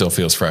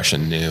fresh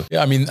and new.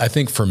 Yeah. I mean, I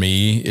think for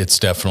me, it's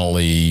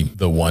definitely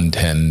the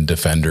 110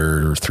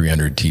 Defender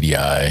 300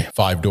 TDI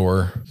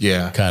 5-door.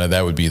 Yeah. Kind of,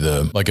 that would be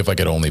like if I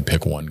could only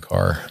pick one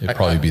car, it'd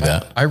probably be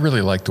that. I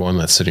really like the one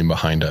that's sitting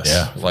behind us.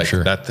 Yeah. Like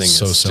that thing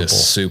so is simple.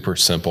 Just super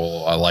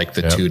simple. I like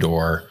the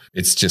 2-door.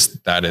 It's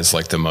just, that is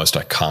like the most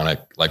iconic,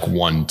 like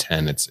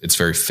 110. It's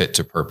very fit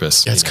to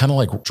purpose. Yeah, it's kind of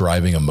like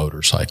driving a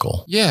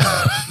motorcycle.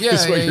 Yeah.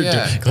 Yeah. Doing.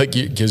 Like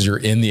because you're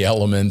in the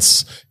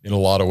elements in a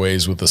lot of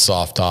ways with the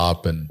soft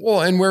top and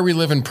where we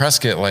live in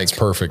Prescott, like it's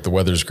perfect. The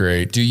weather's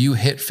great. Do you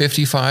hit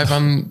 55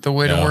 on the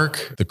way to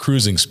work? The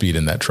cruising speed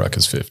in that truck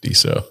is 50.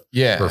 So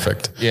yeah,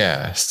 perfect.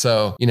 Yeah.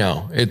 So, you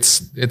know,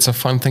 it's a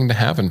fun thing to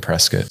have in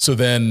Prescott. So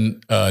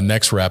then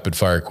next rapid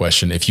fire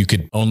question. If you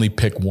could only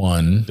pick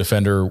one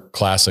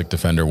classic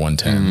Defender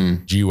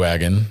 110,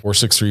 G-Wagon,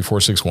 463,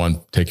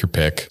 461, take your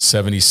pick,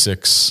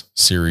 76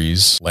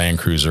 series Land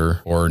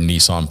Cruiser, or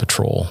Nissan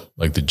Patrol,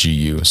 like the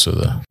GU.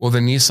 The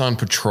Nissan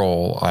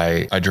Patrol,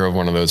 I drove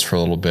one of those for a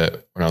little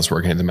bit when I was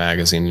working at the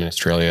magazine in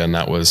Australia, and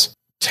that was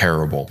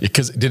terrible.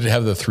 Because did it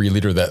have the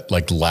 3-liter, that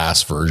like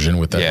last version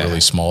with that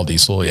really small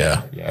diesel?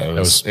 Yeah. It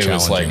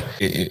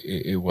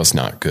was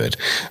not good.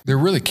 They're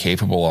really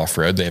capable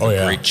off-road. They have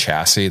a great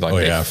chassis. Like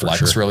they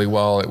flex really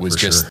well. It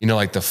was you know,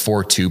 like the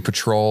 4.2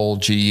 Patrol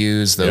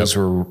GUs, those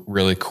were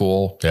really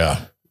cool.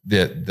 Yeah.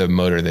 The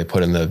motor they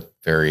put in the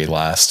very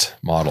last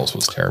models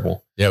was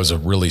terrible. Yeah, it was a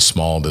really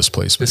small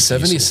displacement. The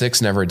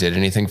 76 never did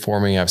anything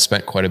for me. I've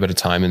spent quite a bit of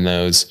time in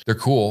those. They're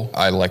cool.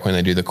 I like when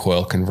they do the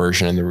coil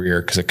conversion in the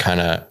rear because it kind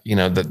of, you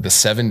know, the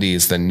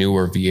 70s, the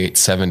newer V8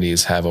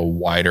 70s have a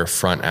wider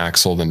front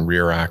axle than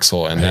rear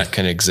axle, and that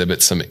can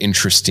exhibit some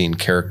interesting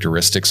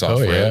characteristics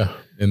off-road. Oh, yeah.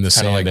 In the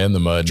sand and the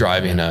mud.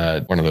 Driving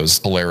one of those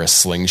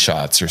Polaris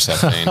slingshots or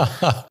something.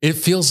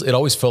 It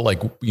always felt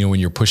like, you know,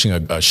 when you're pushing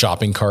a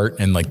shopping cart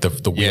and like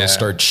the wheels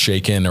start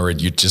shaking, or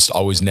you just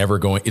always never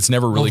going, it's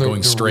never really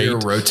going straight. The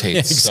rear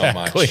rotates so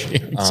much.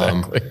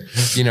 Exactly.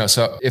 You know,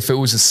 so if it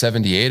was a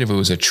 78, if it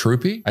was a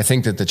Troopy, I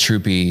think that the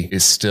Troopy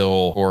is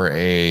still for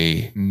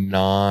a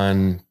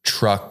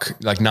non-truck,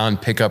 like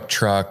non-pickup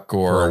truck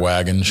or a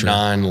wagon,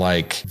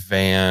 non-like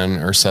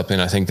van or something.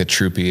 I think the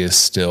Troopy is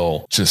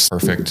still just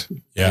perfect.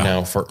 Yeah. You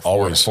know, for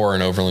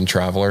an overland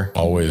traveler.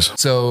 Always.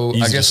 So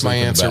I guess my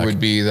answer would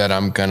be that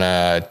I'm going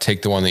to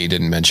take the one that you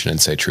didn't mention and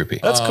say Troopy.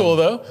 That's cool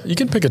though. You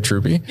can pick a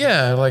Troopy.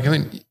 Yeah. Like, I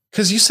mean,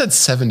 cause you said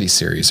 70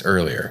 series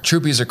earlier.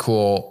 Troopies are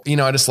cool. You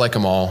know, I just like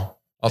them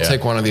all. I'll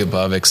take one of the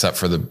above except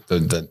for the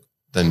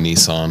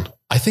Nissan.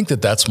 I think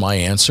that's my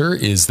answer,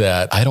 is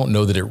that I don't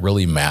know that it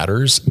really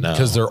matters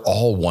because they're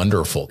all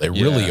wonderful. They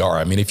really are.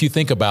 I mean, if you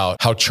think about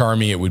how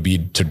charming it would be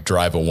to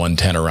drive a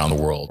 110 around the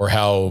world, or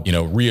how, you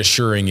know,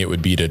 reassuring it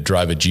would be to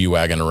drive a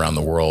G-Wagon around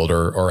the world,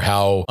 or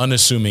how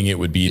unassuming it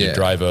would be to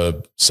drive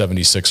a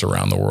 76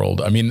 around the world.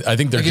 I mean, I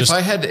think they're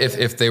like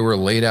if they were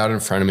laid out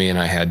in front of me and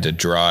I had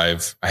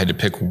to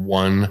pick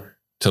one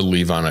to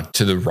leave on it.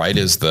 To the right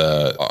is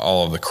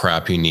all of the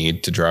crap you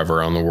need to drive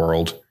around the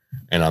world.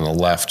 and on the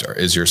left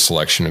is your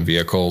selection of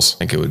vehicles.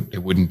 I think it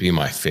wouldn't be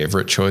my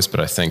favorite choice, but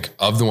I think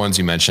of the ones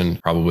you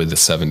mentioned, probably the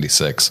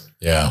 76.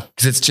 Yeah.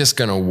 Because it's just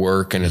going to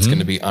work and it's going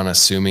to be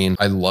unassuming.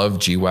 I love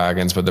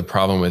G-Wagons, but the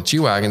problem with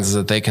G-Wagons is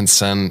that they can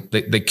send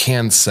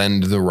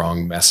the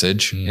wrong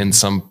message in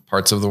some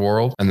parts of the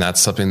world. And that's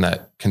something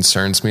that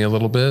concerns me a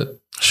little bit.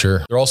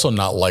 Sure. They're also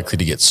not likely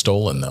to get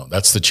stolen, though.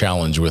 That's the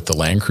challenge with the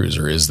Land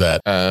Cruiser is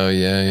that. Oh,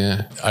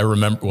 yeah. I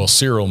remember,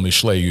 Cyril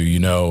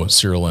Micheleau,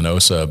 Cyril and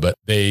Osa, but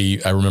I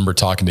remember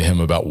talking to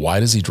him about why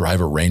does he drive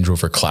a Range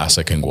Rover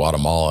Classic in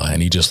Guatemala?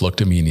 And he just looked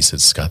at me and he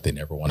said, Scott, they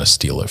never want to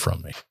steal it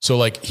from me. So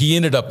like he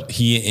ended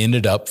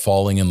up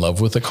falling in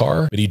love with the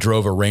car, but he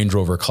drove a Range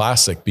Rover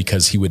Classic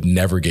because he would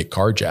never get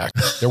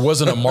carjacked. There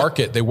wasn't a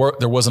market. There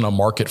wasn't a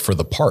market for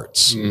the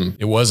parts.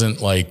 It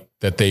wasn't like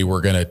that they were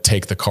going to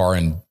take the car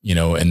and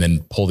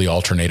then pull the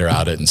alternator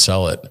out of it and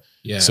sell it.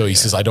 Yeah, so he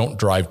says, I don't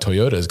drive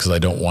Toyotas because I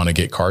don't want to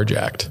get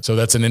carjacked. So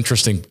that's an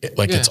interesting,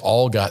 it's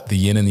all got the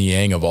yin and the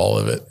yang of all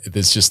of it.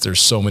 It's just,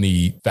 there's so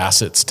many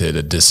facets to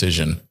the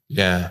decision.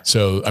 Yeah.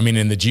 So, I mean,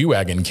 in the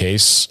G-Wagon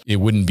case, it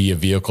wouldn't be a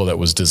vehicle that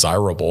was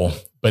desirable,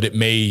 but it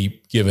may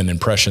give an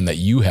impression that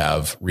you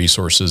have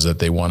resources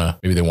that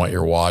maybe they want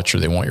your watch or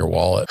they want your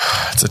wallet.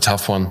 It's a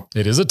tough one.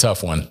 It is a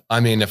tough one. I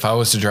mean, if I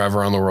was to drive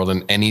around the world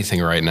in anything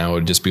right now, it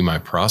would just be my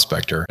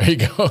Prospector. There you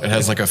go. It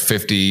has like a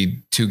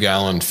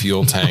 52-gallon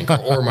fuel tank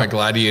or my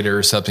Gladiator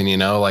or something,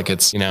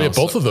 it's,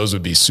 both of those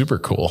would be super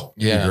cool.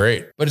 Yeah. Be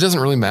great. But it doesn't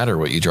really matter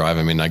what you drive.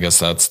 I mean, I guess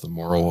that's the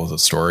moral of the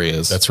story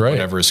is that's right.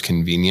 Whatever is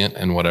convenient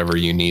and whatever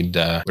you need,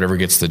 whatever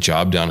gets the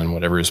job done and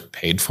whatever is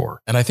paid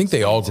for. And I think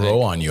they all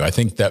grow on you. I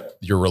think that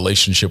your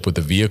relationship with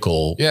the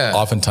vehicle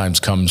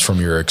oftentimes comes from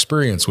your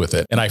experience with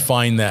it. And I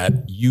find that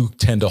you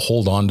tend to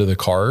hold on to the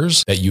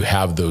cars that you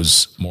have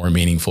those more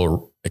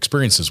meaningful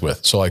experiences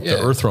with. So like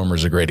the Earth Roamer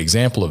is a great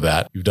example of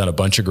that. You've done a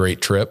bunch of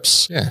great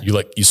trips. Yeah.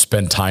 You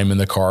spend time in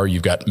the car.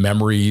 You've got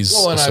memories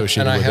associated with it.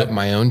 And I have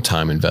my own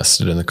time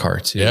invested in the car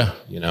too.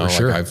 Yeah.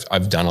 Sure.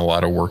 I've done a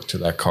lot of work to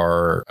that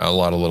car, a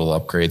lot of little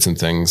upgrades and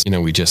things.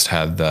 We just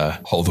had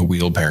all the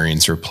wheel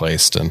bearings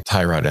replaced and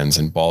tie rod ends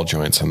and ball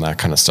joints and that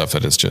kind of stuff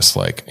that is just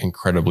like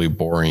incredibly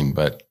boring,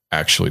 but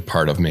actually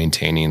part of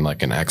maintaining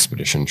like an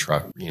expedition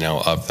truck,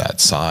 of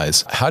that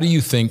size. How do you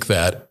think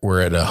that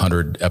we're at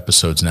 100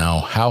 episodes now?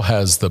 How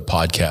has the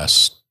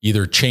podcast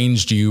either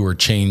changed you or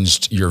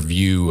changed your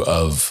view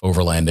of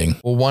overlanding?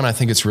 Well, one, I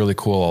think it's really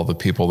cool. All the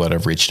people that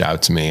have reached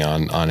out to me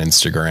on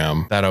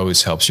Instagram, that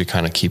always helps you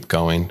kind of keep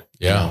going.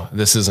 Yeah.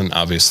 This isn't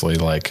obviously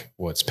like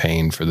what's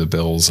paying for the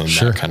bills and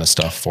that kind of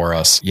stuff for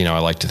us. I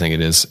like to think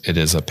it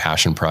is a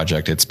passion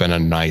project. It's been a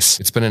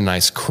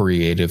nice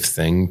creative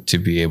thing to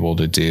be able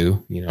to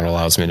do. It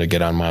allows me to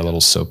get on my little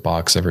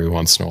soapbox every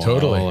once in a while.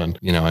 Totally.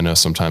 And, I know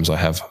sometimes I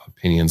have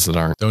opinions that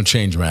aren't. Don't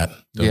change, Matt.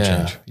 Don't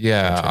change.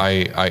 Yeah.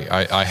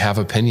 I have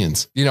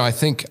opinions. I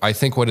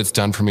think what it's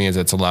done for me is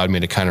it's allowed me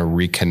to kind of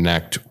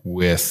reconnect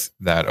with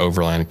that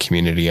overland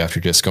community after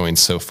just going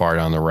so far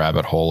down the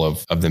rabbit hole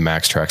of the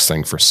MaxTrax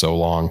thing for so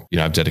long.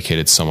 I've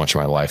dedicated so much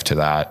of my life to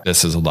that.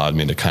 This has allowed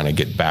me to kind of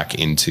get back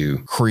into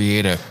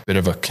create a bit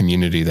of a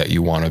community that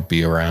you want to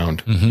be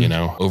around,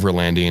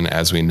 overlanding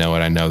as we know it.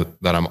 I know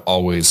that I'm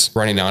always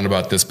running on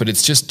about this, but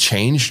it's just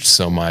changed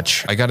so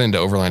much. I got into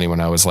overlanding when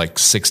I was like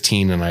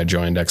 16 and I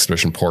joined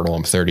Expedition Portal.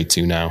 I'm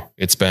 32 now.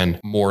 It's been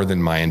more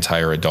than my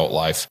entire adult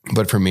life.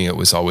 But for me, it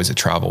was always a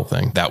travel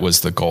thing. That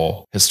was the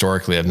goal.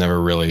 Historically, I've never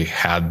really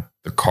had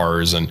the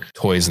cars and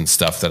toys and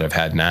stuff that I've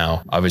had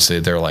now. Obviously,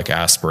 they're like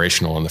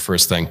aspirational. And the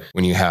first thing,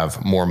 when you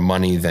have more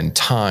money than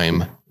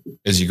time,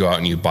 is you go out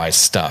and you buy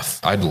stuff.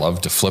 I'd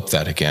love to flip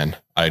that again.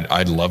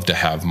 I'd love to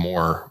have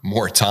more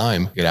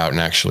time, get out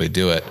and actually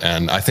do it.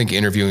 And I think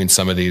interviewing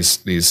some of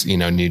these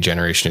new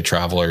generation of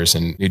travelers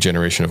and new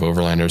generation of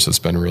overlanders has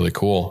been really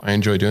cool. I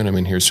enjoy doing it. I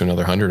mean, here's to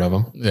another 100 of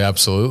them. Yeah,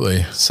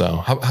 absolutely. So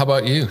how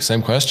about you?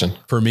 Same question.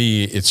 For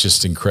me, it's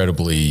just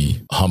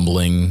incredibly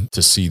humbling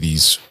to see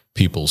these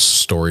people's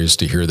stories,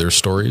 to hear their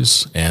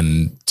stories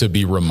and to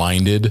be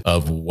reminded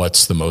of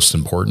what's the most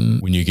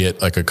important. When you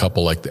get like a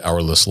couple like the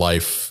Hourless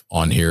Life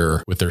on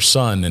here with their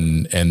son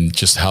and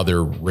just how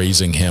they're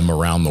raising him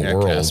around the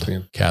world.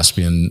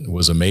 Caspian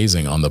was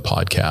amazing on the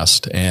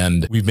podcast.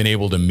 And we've been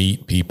able to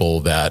meet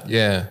people that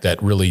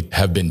really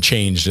have been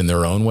changed in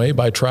their own way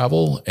by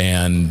travel,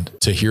 and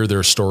to hear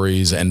their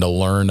stories and to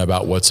learn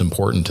about what's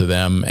important to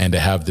them, and to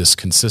have this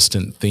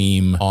consistent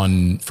theme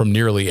from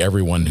nearly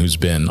everyone who's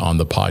been on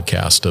the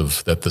podcast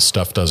of that the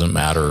stuff doesn't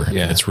matter.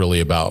 Yeah. It's really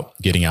about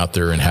getting out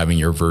there and having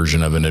your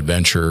version of an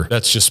adventure.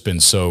 That's just been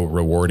so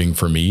rewarding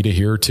for me to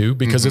hear too,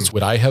 because it's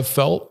what I have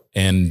felt.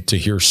 And to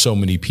hear so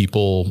many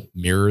people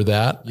mirror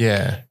that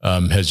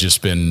has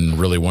just been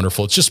really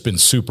wonderful. It's just been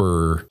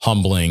super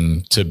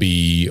humbling to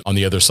be on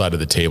the other side of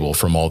the table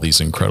from all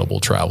these incredible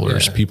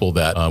travelers, people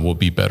that will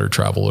be better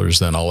travelers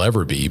than I'll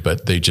ever be,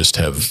 but they just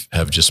have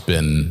just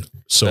been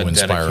so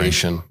inspiring.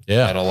 Dedication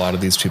that a lot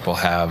of these people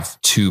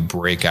have to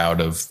break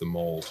out of the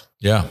mold.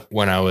 Yeah.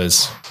 When I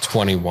was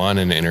 21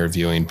 and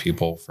interviewing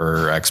people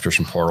for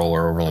Expedition Portal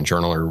or Overland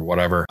Journal or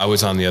whatever, I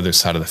was on the other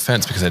side of the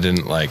fence because I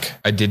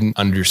didn't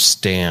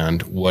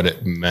understand what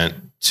it meant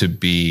to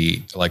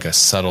be like a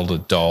settled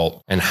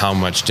adult and how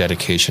much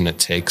dedication it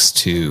takes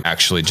to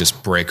actually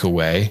just break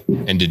away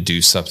and to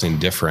do something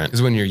different.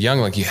 Because when you're young,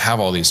 like you have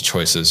all these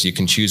choices. You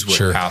can choose what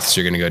paths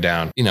you're going to go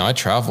down. You know, I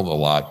traveled a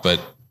lot,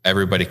 but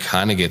everybody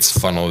kind of gets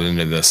funneled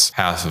into this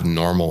path of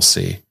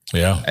normalcy.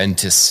 Yeah. And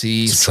to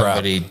see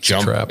somebody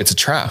jump, it's a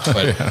trap,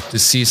 but to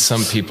see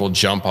some people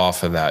jump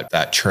off of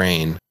that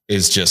train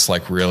is just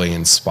like really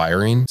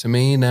inspiring to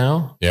me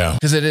now. Yeah.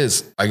 Because it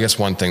is, I guess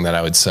one thing that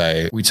I would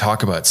say, we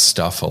talk about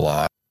stuff a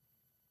lot.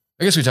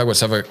 I guess we talk about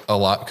stuff a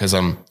lot because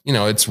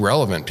it's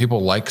relevant.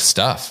 People like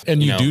stuff.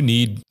 And you do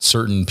need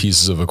certain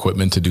pieces of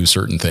equipment to do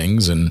certain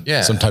things. And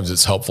sometimes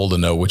it's helpful to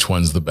know which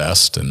one's the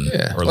best. And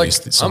or at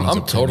least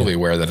I'm totally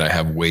aware that I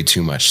have way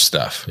too much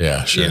stuff.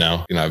 Yeah, sure. You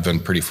know, I've been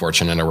pretty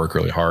fortunate. I work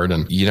really hard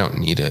and you don't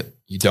need it.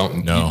 You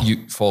don't,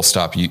 you full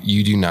stop.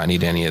 You do not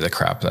need any of the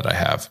crap that I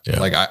have. Yeah.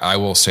 Like I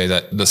will say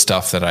that the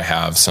stuff that I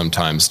have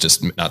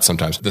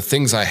the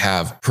things I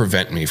have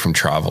prevent me from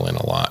traveling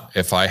a lot.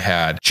 If I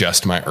had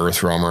just my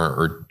Earth Roamer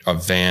or a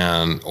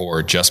van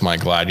or just my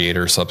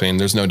Gladiator or something,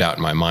 there's no doubt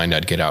in my mind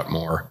I'd get out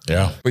more.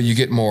 Yeah. But you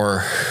get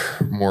more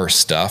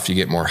stuff, you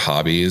get more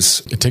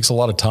hobbies. It takes a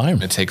lot of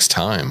time. It takes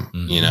time,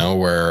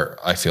 where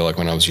I feel like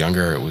when I was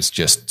younger, I was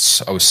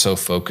so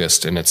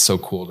focused, and it's so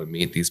cool to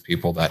meet these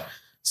people that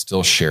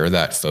still share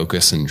that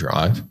focus and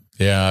drive.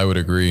 Yeah, I would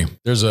agree.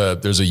 There's a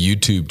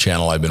YouTube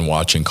channel I've been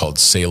watching called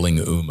Sailing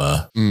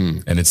Uma.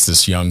 And it's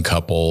this young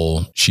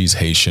couple. She's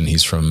Haitian.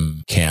 He's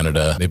from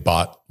Canada. They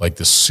bought like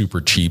this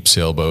super cheap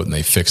sailboat and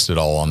they fixed it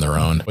all on their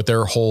own. But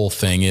their whole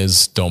thing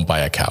is don't buy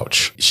a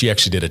couch. She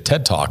actually did a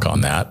TED Talk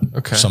on that.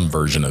 Okay. Some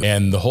version of it.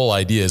 And the whole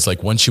idea is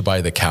like, once you buy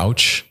the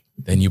couch,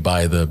 then you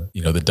buy the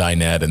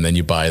dinette, and then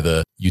you buy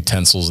the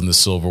utensils and the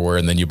silverware,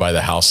 and then you buy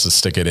the house to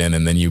stick it in.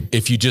 And then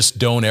if you just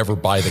don't ever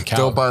buy the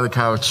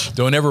couch,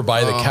 don't ever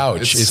buy the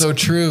couch. It's so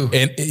true.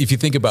 And if you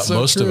think about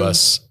most of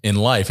us in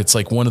life, it's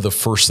like one of the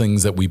first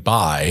things that we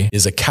buy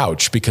is a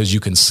couch because you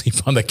can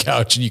sleep on the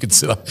couch and you can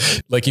sit on.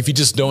 Like if you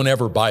just don't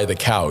ever buy the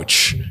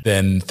couch,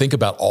 then think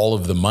about all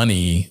of the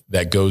money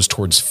that goes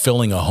towards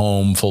filling a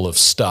home full of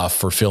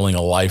stuff or filling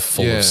a life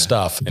full of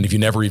stuff. And if you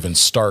never even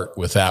start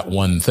with that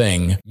one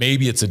thing,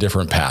 maybe it's a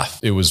different path.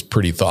 It was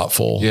pretty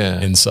thoughtful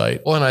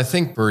insight. Well, and I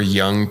think for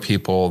young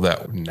people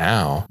that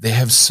now they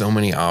have so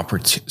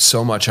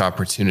much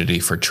opportunity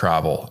for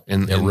travel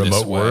in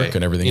remote work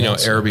and everything.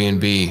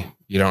 Airbnb.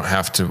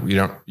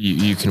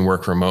 You can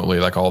work remotely.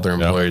 Like all their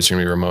employees are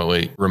going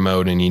to be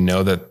remote. And you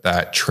know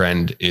that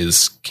trend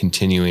is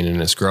continuing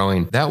and is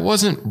growing. That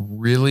wasn't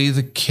really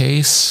the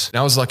case. And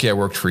I was lucky I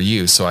worked for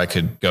you, so I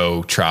could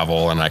go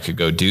travel and I could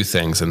go do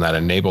things, and that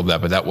enabled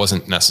that. But that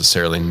wasn't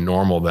necessarily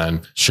normal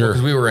then. Sure.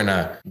 Because we were in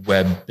a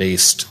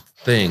web-based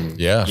thing.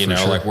 Yeah.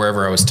 Like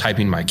wherever I was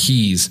typing my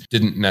keys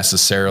didn't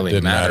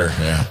necessarily matter.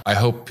 Yeah. I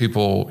hope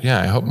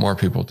more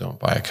people don't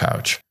buy a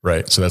couch.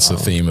 Right. So that's the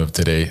theme of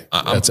today.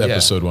 That's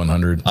episode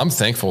 100. I'm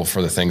thankful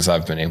for the things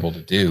I've been able to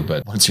do,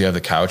 but once you have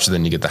the couch,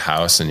 then you get the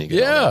house and you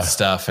get all that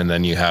stuff. And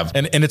then you have,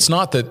 and it's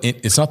not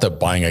that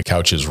buying a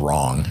couch is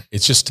wrong.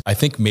 It's just, I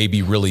think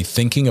maybe really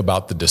thinking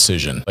about the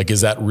decision. Like, is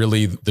that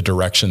really the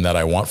direction that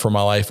I want for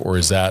my life? Or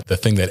is that the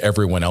thing that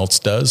everyone else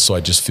does? So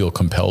I just feel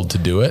compelled to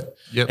do it.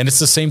 Yep. And it's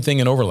the same thing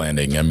in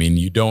overlanding. I mean,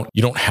 you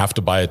don't have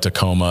to buy a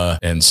Tacoma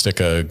and stick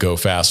a Go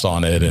Fast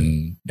on it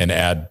and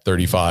add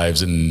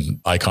 35s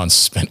and icon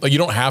suspend. Like, you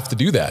don't have to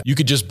do that. You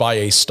could just buy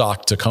a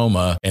stock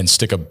Tacoma and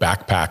stick a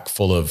backpack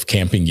full of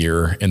camping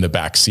gear in the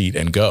back seat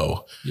and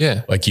go.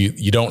 Yeah. Like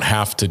you don't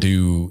have to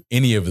do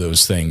any of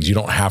those things. You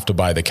don't have to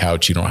buy the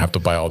couch. You don't have to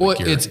buy all the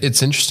gear.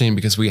 It's interesting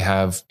because we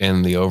have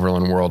in the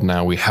overland world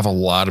now, we have a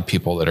lot of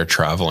people that are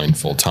traveling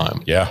full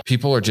time. Yeah.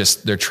 People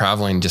they're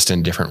traveling just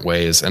in different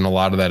ways. And a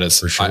lot of that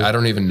is, sure. I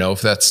don't even know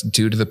if that's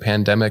due to the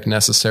pandemic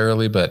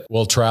necessarily, but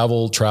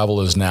travel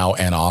is now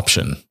an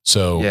option.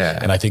 So,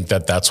 and I think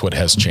that's what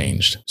has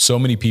changed. So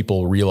many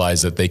people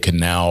realize that they can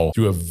now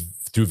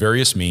through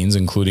various means,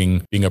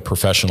 including being a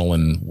professional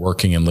and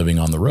working and living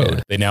on the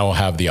road. They now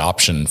have the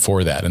option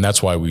for that. And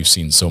that's why we've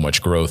seen so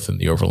much growth in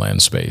the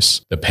overland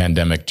space. The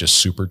pandemic just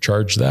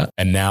supercharged that.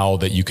 And now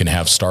that you can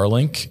have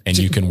Starlink and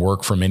you can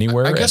work from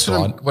anywhere. I guess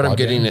what I'm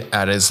getting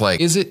at is like,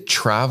 is it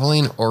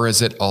traveling or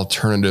is it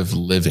alternative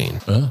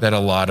living that a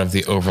lot of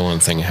the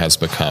overland thing has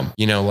become?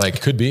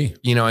 Like, could be.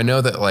 I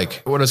know that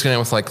like what I was getting at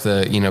with like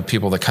the,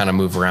 people that kind of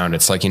move around.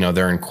 It's like,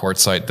 they're in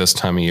Quartzsite this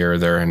time of year.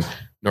 They're in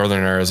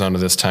Northern Arizona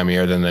this time of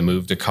year, then they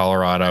move to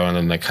Colorado, and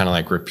then they kind of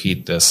like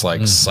repeat this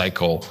like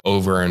cycle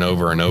over and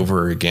over and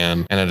over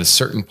again. And at a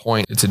certain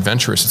point, it's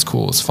adventurous, it's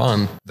cool, it's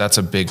fun. That's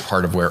a big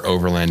part of where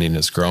overlanding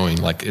is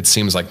growing. Like it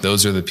seems like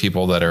those are the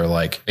people that are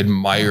like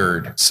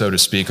admired, so to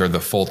speak, are the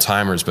full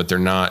timers, but they're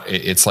not.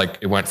 It's like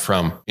it went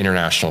from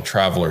international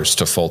travelers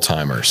to full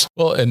timers.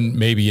 Well, and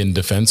maybe in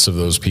defense of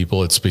those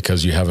people, it's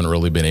because you haven't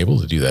really been able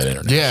to do that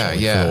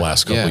internationally for the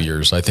last couple of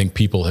years. I think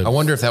people have. I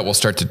wonder if that will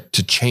start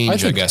to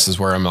change. I guess is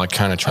where I'm like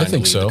kind of trying to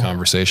lead the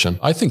conversation.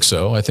 I think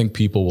so. I think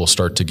people will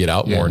start to get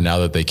out more now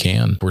that they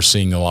can. We're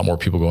seeing a lot more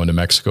people going to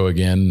Mexico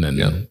again,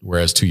 and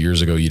whereas 2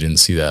 years ago you didn't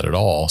see that at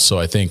all. So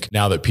I think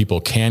now that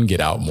people can get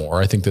out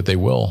more, I think that they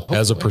will. Hopefully.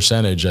 As a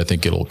percentage, I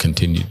think it'll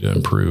continue to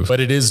improve. But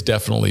it is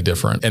definitely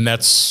different, and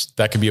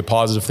that can be a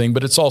positive thing.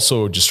 But it's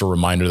also just a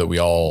reminder that we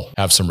all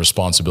have some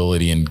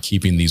responsibility in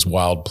keeping these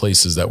wild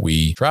places that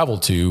we travel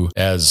to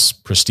as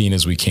pristine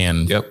as we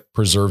can.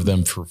 Preserve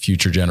them for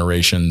future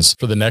generations,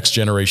 for the next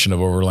generation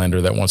of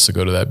overlander that wants to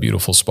go to that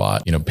beautiful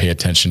spot. Pay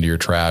attention to your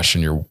trash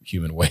and your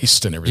human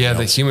waste and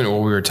everything.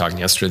 What we were talking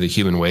yesterday, the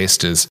human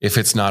waste is, if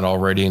it's not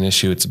already an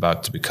issue, it's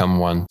about to become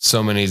one.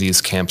 So many of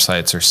these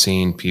campsites are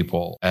seeing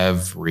people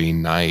every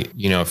night.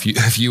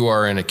 If you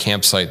are in a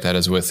campsite that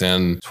is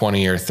within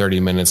 20 or 30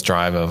 minutes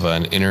drive of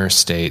an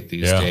interstate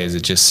these days,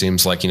 it just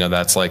seems like,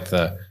 that's like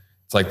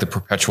it's like the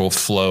perpetual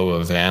flow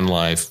of van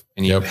life,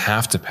 and you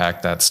have to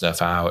pack that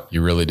stuff out.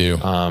 You really do.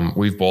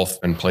 We've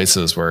both been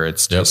places where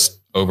it's just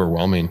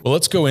overwhelming. Well,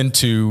 let's go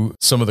into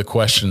some of the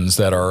questions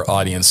that our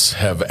audience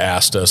have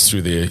asked us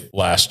through the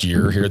last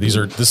year here.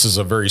 This is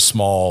a very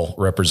small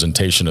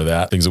representation of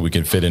that, things that we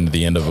can fit into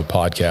the end of a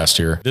podcast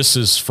here. This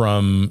is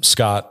from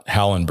Scott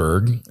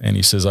Hallenberg, and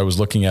he says, I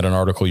was looking at an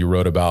article you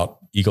wrote about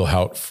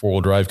Eaglehout four-wheel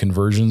drive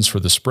conversions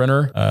for the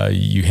Sprinter.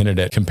 You hinted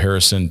at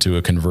comparison to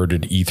a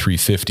converted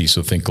E350.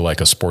 So think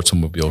like a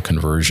sportsmobile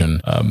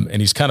conversion.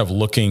 And he's kind of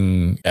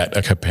looking at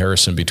a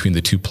comparison between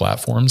the two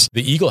platforms.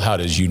 The Eaglehout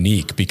is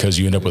unique because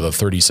you end up with a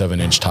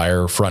 37-inch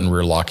tire, front and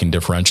rear locking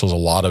differentials. A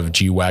lot of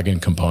G-Wagon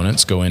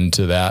components go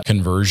into that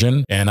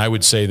conversion. And I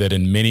would say that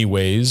in many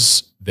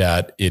ways,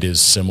 that it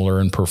is similar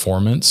in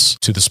performance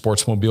to the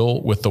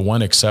Sportsmobile, with the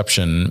one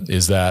exception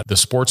is that the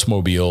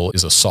Sportsmobile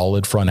is a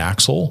solid front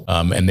axle,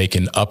 and they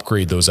can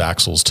upgrade those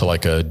axles to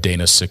like a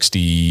Dana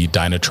 60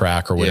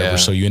 Dynatrac or whatever.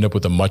 So you end up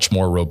with a much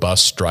more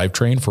robust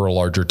drivetrain for a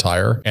larger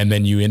tire, and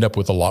then you end up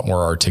with a lot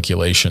more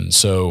articulation.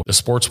 So the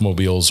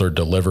Sportsmobiles are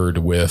delivered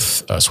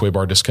with a sway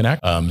bar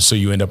disconnect. So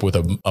you end up with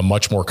a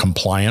much more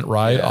compliant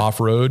ride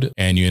off-road,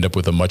 and you end up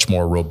with a much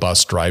more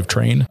robust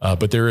drivetrain.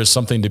 But there is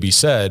something to be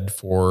said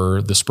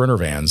for the Sprinter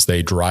van.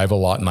 They drive a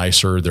lot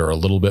nicer. They're a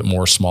little bit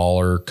more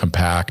smaller,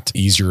 compact,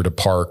 easier to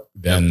park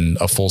than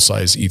a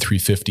full-size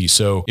E350.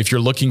 So if you're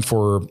looking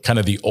for kind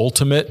of the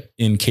ultimate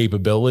in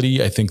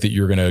capability, I think that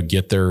you're going to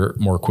get there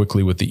more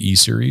quickly with the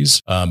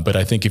E-Series. But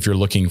I think if you're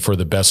looking for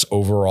the best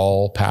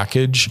overall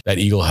package, that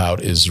Eaglehout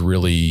is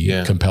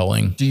really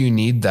compelling. Do you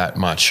need that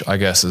much, I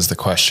guess, is the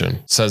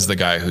question. Says the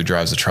guy who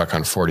drives a truck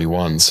on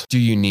 41s. Do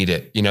you need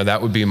it?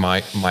 That would be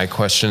my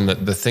question.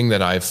 That the thing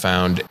that I've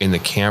found in the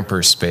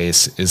camper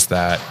space is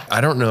that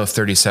I don't know if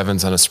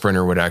 37s on a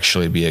Sprinter would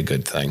actually be a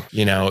good thing.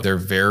 They're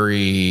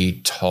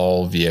very tall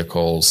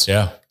vehicles.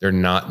 They're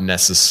not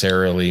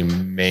necessarily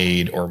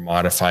made or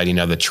modified.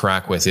 The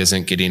track width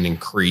isn't getting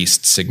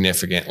increased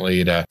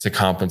significantly to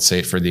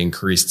compensate for the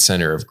increased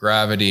center of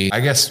gravity.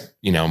 I guess,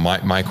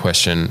 my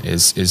question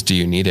is do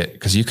you need it?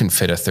 Because you can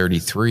fit a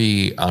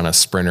 33 on a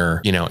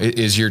Sprinter.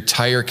 Is your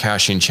tire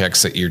cashing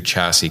checks that your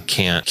chassis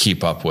can't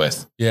keep up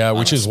with? Yeah,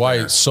 which is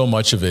why so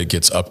much of it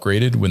gets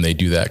upgraded when they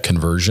do that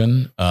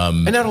conversion.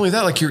 And not only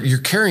that, like you're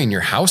carrying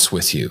your house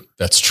with you.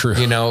 That's true.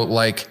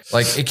 Like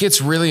it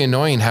gets really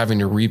annoying having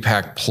to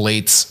repack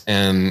plates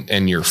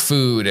and your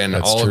food and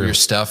all of your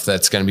stuff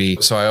that's going to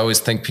be. So I always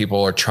think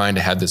people are trying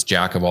to have this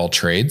jack of all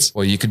trades.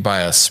 Well, you could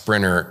buy a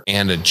Sprinter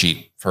and a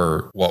Jeep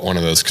for what one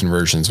of those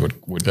conversions would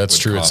That's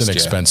true. It's an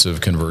expensive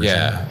conversion.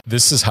 Yeah.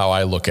 This is how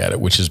I look at it,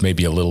 which is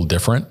maybe a little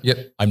different.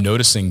 I'm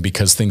noticing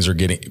because things are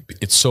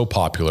it's so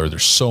popular.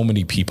 There's so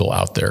many people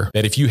out there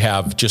that if you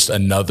have just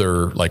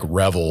another like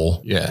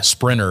Revel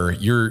Sprinter,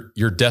 you're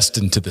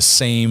destined to the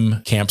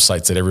same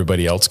campsites that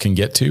everybody else can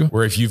get to.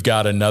 Where if you've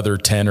got another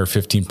 10 or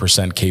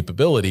 15%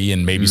 capability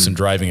and maybe some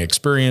driving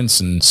experience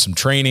and some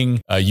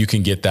training, you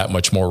can get that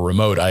much more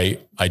remote.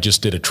 I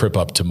just did a trip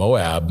up to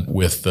Moab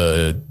with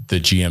the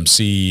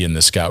GMC and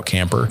the Scout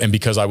camper. And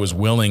because I was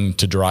willing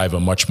to drive a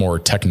much more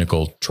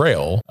technical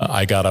trail,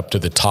 I got up to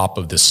the top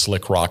of this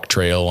slick rock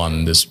trail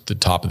on the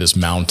top of this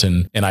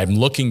mountain. And I'm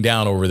looking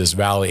down over this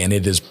valley and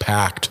it is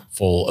packed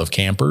full of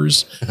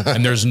campers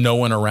and there's no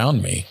one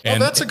around me.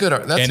 And that's a good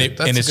argument.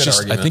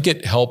 I think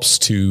it helps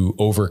to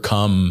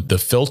overcome the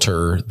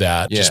filter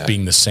that just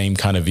being the same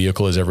kind of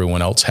vehicle as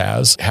everyone else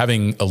has.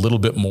 Having a little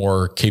bit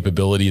more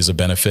capability is a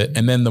benefit.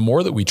 And then the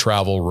more that we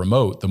travel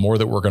remote, the more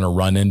that we're going to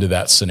run into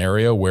that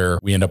scenario where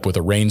we end up with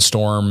a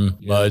rainstorm,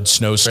 mud,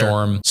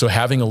 snowstorm. Fair. So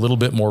having a little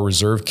bit more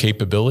reserve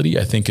capability,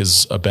 I think,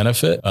 is a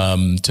benefit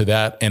to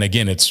that. And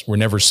again, we're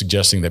never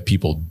suggesting that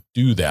people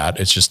do that.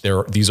 It's just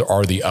these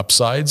are the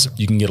upsides.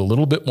 You can get a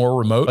little bit more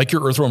remote. Like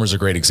your Earthroamer is a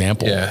great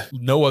example. Yeah.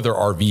 No other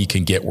RV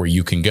can get where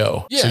you can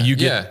go. Yeah, so you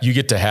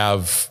get to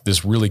have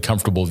this really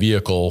comfortable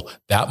vehicle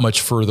that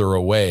much further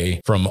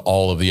away from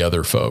all of the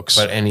other folks.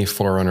 But any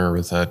 4Runner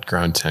with a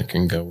ground tent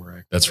can go where I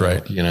can. That's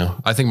right. You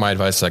know, I think my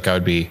advice to that guy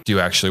would be, do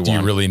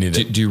you really need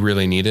it? Do you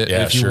really need it? Yeah,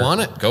 and if you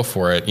want it, go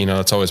for it. You know,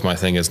 that's always my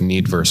thing is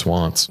need versus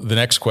wants. The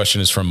next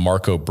question is from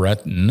Marco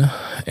Breton,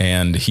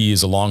 and he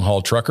is a long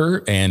haul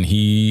trucker and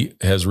he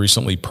has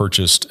recently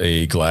purchased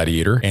a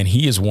Gladiator, and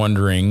he is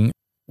wondering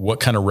what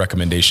kind of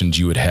recommendations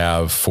you would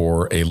have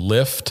for a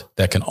lift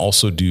that can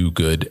also do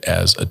good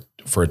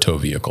for a tow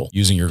vehicle,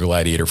 using your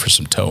Gladiator for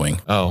some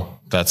towing. Oh,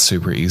 that's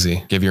super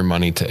easy. Give your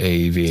money to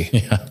AEV.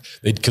 Yeah,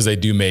 because they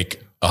do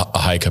make a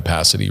high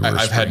capacity.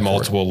 I've had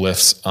multiple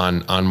lifts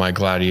on my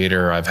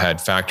Gladiator. I've had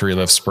factory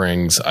lift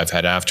springs. I've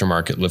had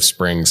aftermarket lift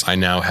springs. I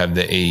now have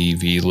the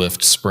AEV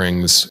lift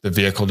springs. The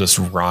vehicle just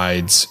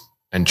rides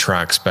and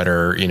tracks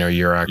better. You know,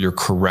 you're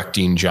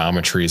correcting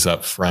geometries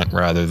up front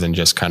rather than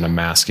just kind of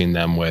masking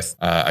them with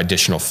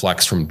additional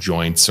flex from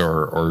joints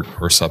or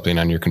something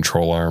on your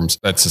control arms.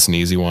 That's just an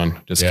easy one.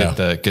 Just get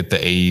the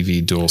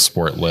AEV dual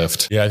sport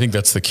lift. Yeah, I think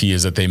that's the key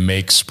is that they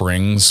make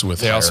springs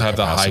with. They also have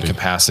capacity. The high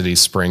capacity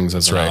springs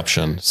as an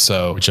option.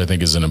 So, which I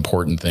think is an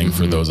important thing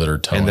for those that are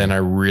towing. And then I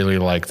really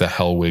like the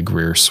Hellwig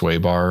rear sway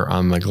bar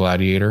on the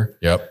Gladiator.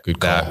 Yep, good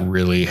call. That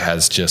really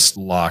has just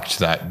locked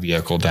that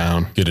vehicle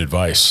down. Good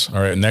advice.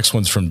 All right, next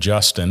one from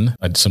Justin.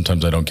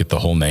 Sometimes I don't get the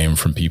whole name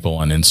from people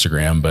on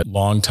Instagram, but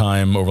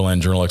longtime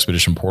Overland Journal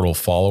Expedition Portal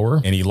follower.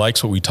 And he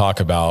likes what we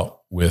talk about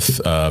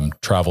with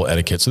travel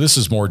etiquette. So this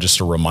is more just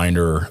a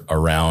reminder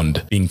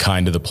around being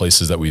kind to the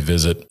places that we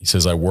visit. He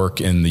says, I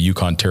work in the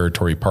Yukon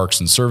Territory Parks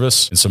and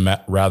Service in some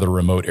rather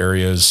remote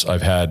areas.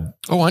 I've had...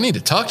 Oh, I need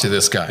to talk to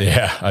this guy.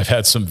 Yeah. I've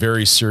had some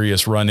very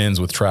serious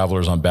run-ins with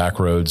travelers on back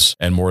roads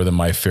and more than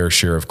my fair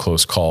share of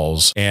close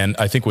calls. And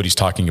I think what he's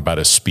talking about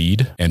is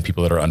speed and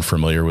people that are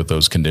unfamiliar with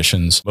those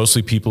conditions.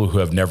 Mostly people who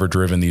have never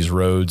driven these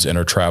roads and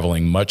are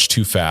traveling much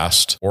too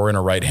fast or in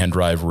a right-hand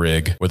drive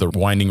rig where the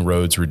winding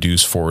roads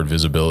reduce forward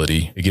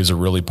visibility. It gives a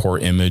really poor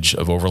image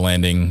of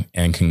overlanding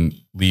and can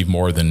leave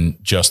more than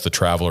just the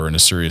traveler in a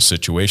serious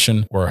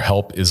situation where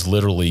help is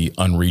literally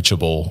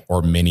unreachable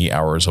or many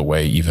hours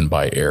away, even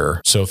by air.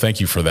 So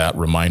thank you for that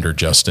reminder,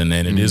 Justin.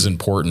 And it is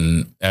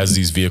important as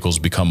these vehicles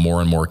become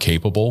more and more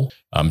capable.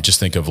 Just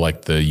think of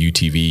like the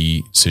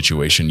UTV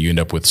situation. You end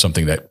up with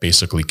something that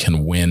basically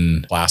can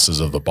win classes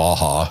of the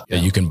Baja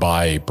that you can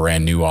buy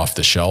brand new off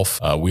the shelf.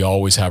 We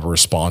always have a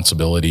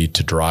responsibility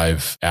to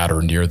drive at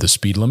or near the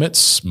speed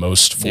limits.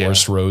 Most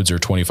forest roads are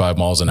 25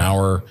 miles an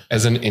hour.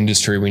 As an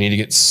industry, we need to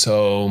get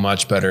so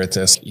much better at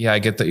this. Yeah, I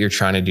get that you're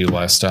trying to do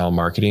lifestyle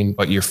marketing,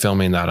 but you're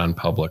filming that on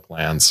public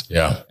lands.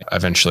 Yeah.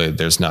 Eventually,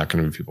 there's not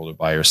going to be people to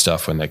buy your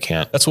stuff when they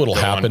can't. That's what'll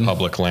happen. On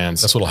public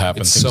lands. That's what'll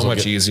happen. It's so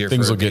much easier.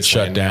 Things will get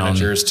shut down.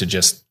 Managers to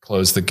just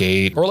close the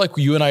gate. Or like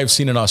you and I have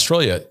seen in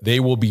Australia, they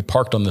will be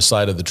parked on the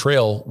side of the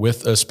trail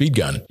with a speed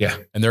gun. Yeah.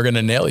 And they're going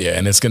to nail you.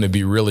 And it's going to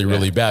be really,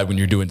 really bad when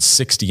you're doing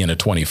 60 in a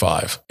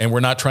 25. And we're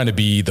not trying to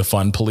be the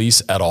fun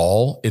police at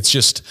all. It's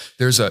just,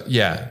 there's a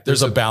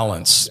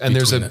balance. And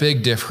there's a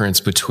big difference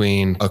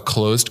between a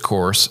closed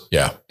course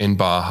in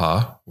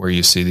Baja, where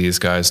you see these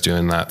guys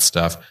doing that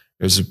stuff.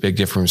 There's a big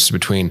difference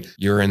between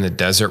you're in the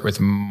desert with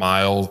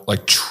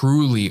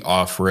truly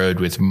off-road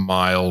with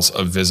miles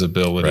of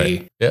visibility.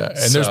 Right. Yeah.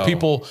 And there's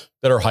people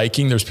that are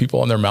hiking. There's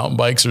people on their mountain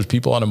bikes. There's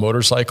people on a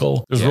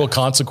motorcycle. There's real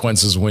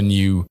consequences when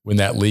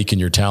that leak in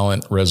your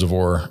talent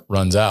reservoir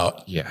runs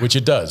out, which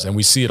it does. And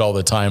we see it all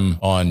the time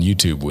on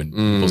YouTube when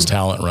people's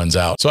talent runs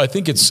out. So I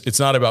think it's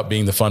not about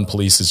being the fun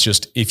police. It's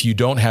just, if you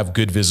don't have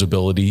good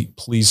visibility,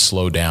 please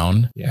slow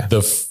down. Yeah.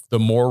 The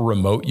more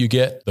remote you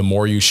get, the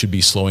more you should be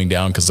slowing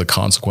down because the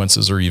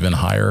consequences are even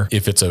higher.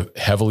 If it's a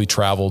heavily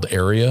traveled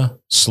area,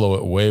 slow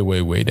it way,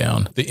 way, way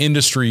down. The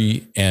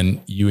industry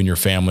and you and your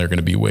family are going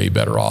to be way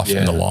better off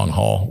in the long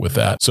haul with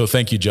that. So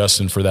thank you,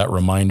 Justin, for that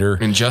reminder.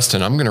 And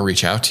Justin, I'm going to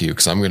reach out to you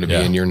because I'm going to be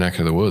in your neck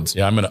of the woods.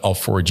 Yeah, I'll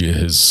forward you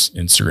his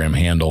Instagram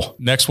handle.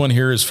 Next one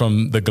here is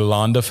from the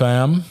Galanda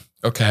fam.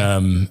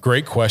 Okay.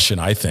 Great question,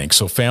 I think.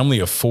 So family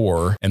of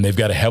 4, and they've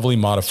got a heavily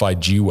modified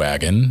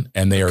G-Wagon,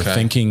 and they are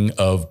thinking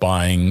of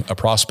buying a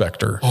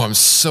Prospector. Oh, I'm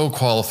so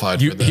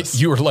qualified for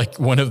this. You are like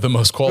one of the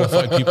most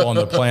qualified people on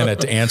the planet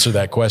to answer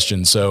that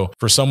question. So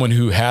for someone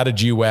who had a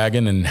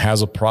G-Wagon and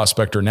has a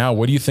Prospector now,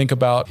 what do you think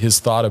about his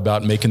thought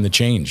about making the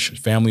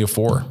change? Family of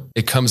 4.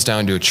 It comes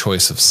down to a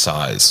choice of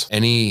size.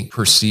 Any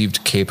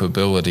perceived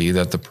capability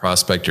that the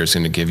Prospector is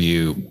going to give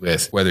you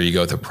with whether you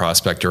go with a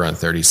Prospector on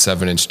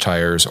 37-inch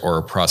tires or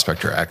a Prospector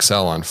Prospector XL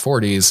on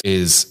 40s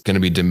is going to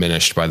be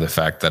diminished by the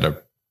fact that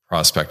a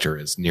Prospector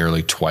is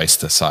nearly twice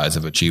the size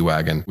of a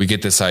G-Wagon. We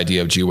get this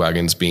idea of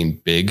G-Wagons being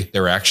big.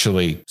 They're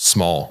actually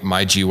small.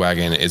 My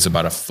G-Wagon is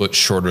about a foot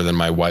shorter than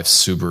my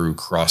wife's Subaru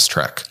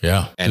Crosstrek.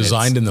 Yeah. And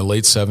designed in the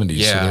late 70s.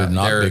 Yeah, so they're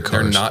not big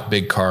cars. They're not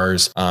big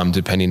cars.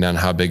 Depending on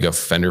how big of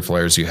fender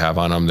flares you have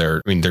on them,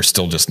 they're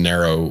still just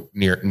narrow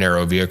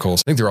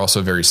vehicles. I think they're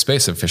also very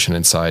space efficient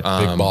inside.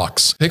 Big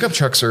box. Pickup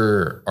trucks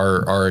are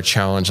a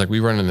challenge. Like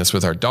we run in this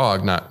with our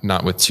dog,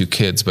 not with 2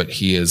 kids, but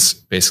he is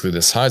basically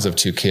the size of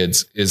 2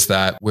 kids, is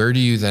that where do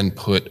you then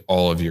put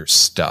all of your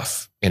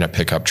stuff in a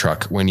pickup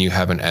truck? When you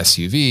have an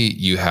SUV,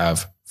 you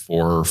have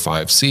 4 or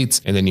 5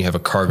 seats, and then you have a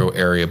cargo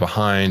area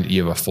behind.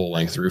 You have a full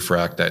length roof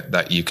rack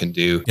that you can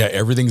do. Yeah.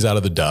 Everything's out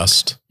of the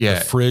dust. Yeah.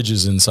 The fridge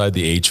is inside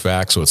the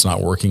HVAC, so it's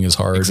not working as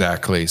hard.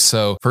 Exactly.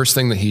 So first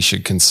thing that he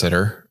should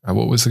consider,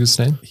 what was his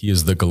name? He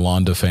is the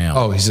Galanda fam.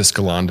 Oh, he's just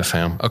Galanda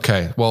fam.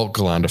 Okay. Well,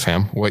 Galanda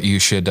fam, what you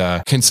should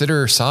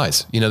consider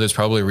size. There's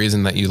probably a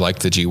reason that you like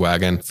the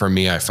G-Wagon. For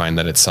me, I find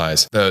that it's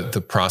size.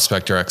 The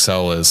Prospector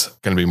XL is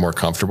going to be more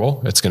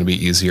comfortable. It's going to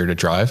be easier to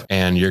drive,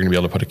 and you're going to be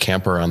able to put a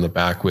camper on the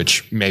back,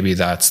 which maybe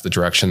that's the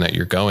direction that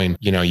you're going.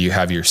 You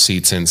have your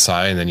seats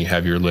inside, and then you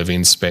have your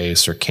living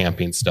space or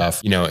camping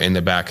stuff, in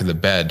the back of the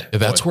bed.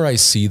 That's where I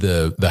see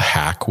the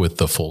hack with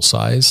the full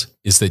size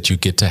is that you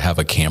get to have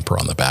a camper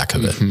on the back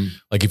of it. Mm-hmm.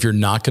 Like if you're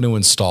not going to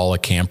install a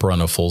camper on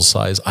a full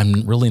size,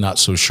 I'm really not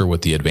so sure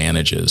what the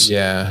advantage is.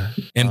 Yeah.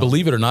 And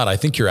believe it or not, I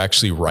think you're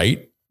actually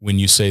right when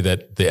you say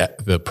that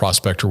the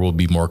Prospector will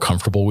be more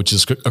comfortable, which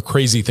is a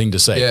crazy thing to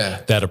say,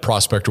 that a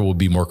Prospector will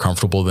be more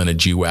comfortable than a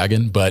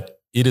G-Wagon, but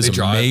it is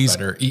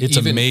amazing. It's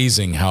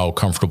amazing how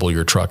comfortable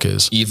your truck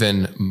is.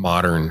 Even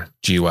modern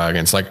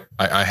G-Wagons. Like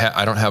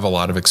I don't have a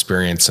lot of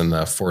experience in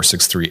the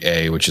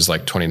 463A, which is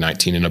like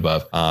 2019 and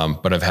above.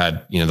 But I've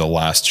had, the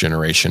last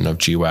generation of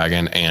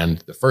G-Wagon and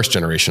the first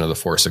generation of the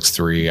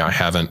 463. I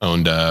haven't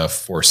owned a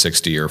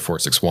 460 or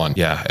 461.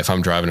 Yeah. If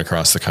I'm driving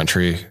across the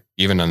country,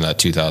 even on that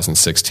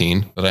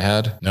 2016 that I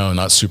had. No,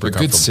 not super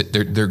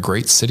comfortable. They're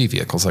great city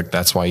vehicles. Like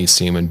that's why you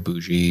see them in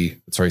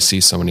bougie. That's why you see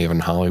so many of them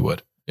in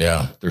Hollywood.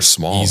 Yeah. They're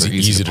small. Easy, they're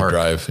easy to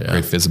drive. Yeah.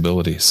 Great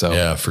visibility. So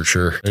yeah, for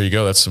sure. There you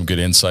go. That's some good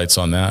insights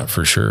on that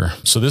for sure.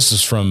 So this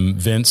is from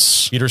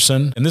Vince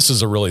Peterson. And this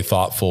is a really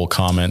thoughtful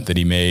comment that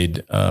he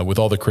made with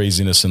all the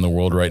craziness in the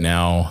world right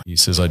now. He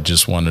says, I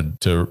just wanted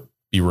to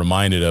be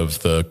reminded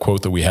of the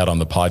quote that we had on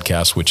the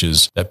podcast, which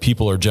is that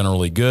people are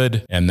generally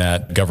good and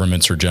that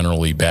governments are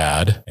generally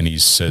bad. And he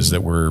says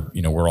that we're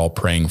all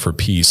praying for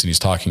peace. And he's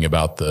talking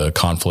about the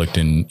conflict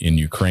in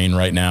Ukraine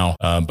right now.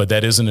 But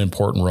that is an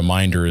important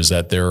reminder, is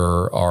that there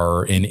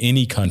are in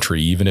any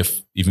country, even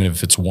if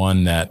it's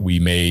one that we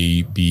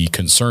may be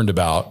concerned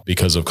about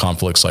because of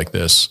conflicts like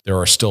this, there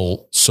are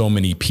still so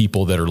many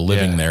people that are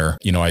living there.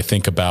 I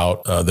think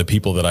about the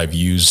people that I've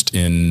used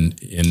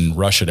in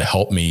Russia to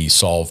help me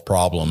solve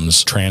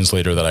problems.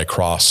 Translator that I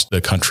crossed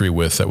the country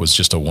with that was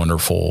just a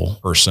wonderful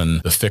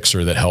person. The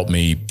fixer that helped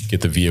me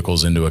get the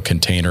vehicles into a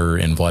container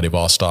in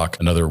Vladivostok,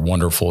 another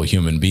wonderful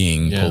human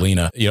being,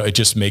 Polina. It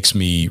just makes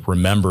me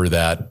remember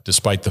that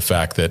despite the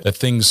fact that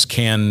things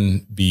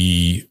can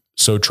be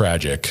so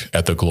tragic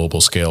at the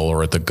global scale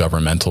or at the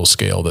governmental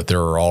scale, that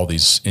there are all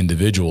these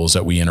individuals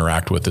that we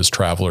interact with as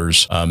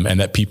travelers, and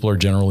that people are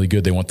generally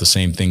good. They want the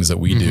same things that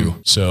we do.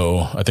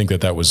 So I think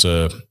that was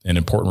an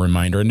important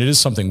reminder. And it is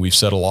something we've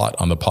said a lot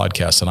on the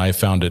podcast, and I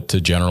found it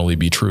to generally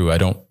be true. I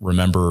don't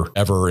remember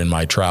ever in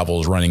my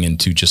travels running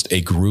into just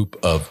a group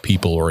of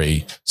people or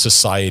a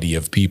society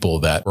of people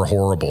that were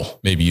horrible.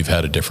 Maybe you've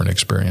had a different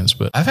experience,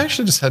 but I've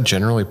actually just had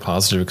generally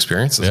positive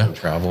experiences when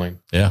traveling.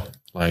 Yeah.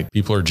 Like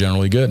people are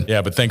generally good.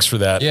 Yeah. But thanks for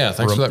that. Yeah.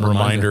 Thanks for that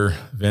reminder,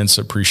 Vince.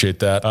 Appreciate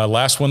that.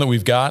 Last one that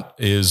we've got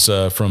is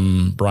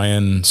from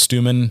Brian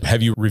Stuman.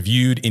 Have you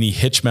reviewed any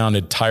hitch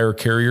mounted tire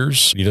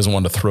carriers? He doesn't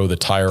want to throw the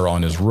tire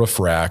on his roof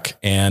rack.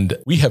 And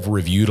we have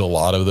reviewed a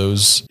lot of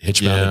those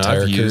hitch mounted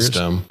tire carriers,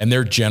 and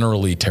they're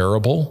generally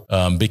terrible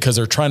because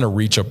they're trying to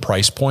reach a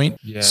price point.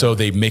 Yeah. So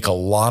they make a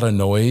lot of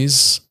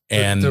noise.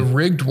 And the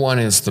rigged one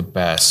is the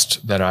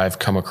best that I've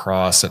come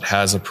across. It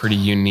has a pretty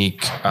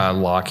unique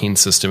locking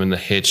system in the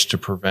hitch to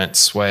prevent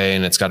sway,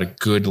 and it's got a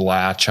good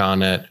latch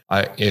on it.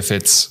 If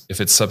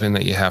it's something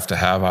that you have to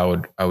have,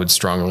 I would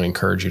strongly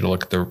encourage you to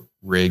look at the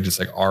rigged. It's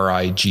like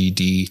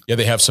RIGD. Yeah,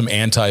 they have some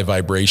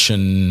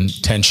anti-vibration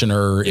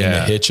tensioner in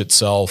the hitch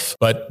itself.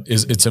 But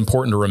it's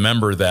important to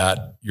remember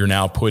that you're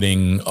now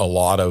putting a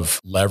lot of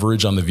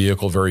leverage on the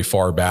vehicle very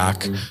far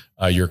back.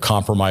 You're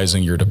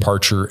compromising your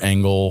departure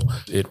angle.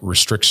 It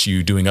restricts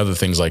you doing other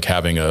things like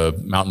having a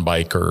mountain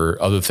bike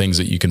or other things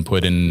that you can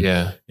put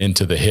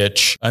into the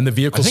hitch. And the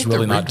vehicle's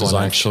really not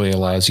designed. Actually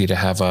allows you to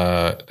have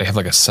they have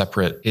like a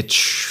separate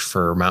hitch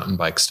for mountain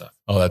bike stuff.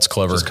 Oh, that's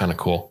clever. It's kind of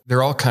cool.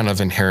 They're all kind of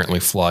inherently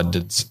flawed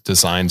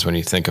designs when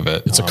you think of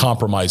it. It's a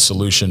compromise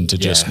solution to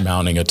just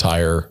mounting a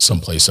tire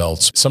someplace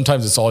else.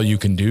 Sometimes it's all you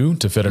can do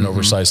to fit an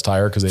oversized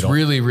tire because they don't.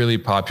 Really, really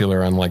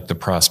popular on like the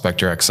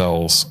Prospector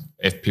XLs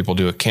if people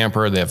do a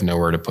camper, they have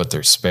nowhere to put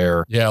their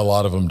spare. Yeah, a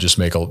lot of them just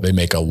make a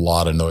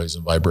lot of noise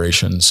and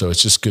vibration. So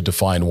it's just good to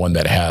find one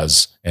that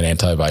has an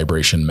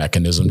anti-vibration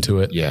mechanism to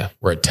it. Yeah.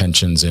 Where it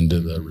tensions into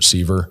the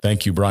receiver.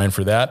 Thank you, Brian,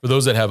 for that. For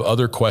those that have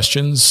other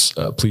questions,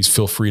 please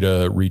feel free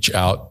to reach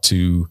out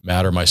to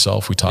Matt or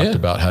myself. We talked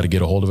about how to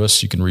get a hold of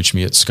us. You can reach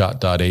me at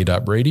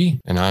scott.a.brady.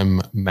 And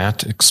I'm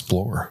Matt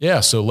Explorer. Yeah.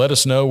 So let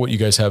us know what you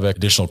guys have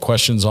additional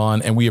questions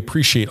on. And we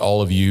appreciate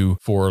all of you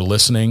for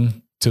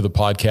listening to the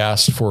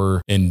podcast,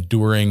 for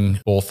enduring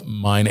both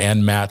mine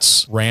and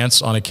Matt's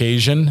rants on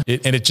occasion.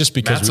 It just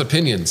because Matt's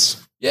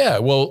opinions. Yeah.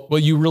 Well,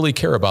 you really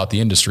care about the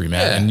industry,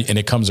 man. And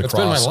it comes across.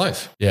 It's been my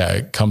life. Yeah.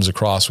 It comes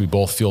across. We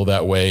both feel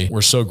that way.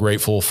 We're so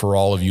grateful for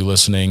all of you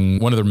listening.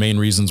 One of the main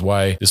reasons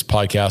why this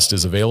podcast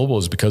is available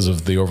is because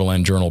of the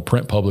Overland Journal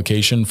print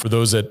publication. For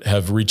those that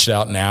have reached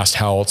out and asked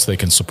how else they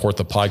can support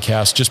the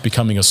podcast, just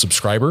becoming a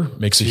subscriber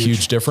makes a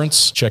huge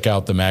difference. Check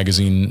out the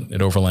magazine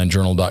at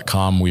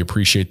overlandjournal.com. We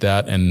appreciate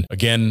that. And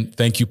again,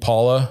 thank you,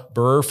 Paula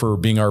Burr, for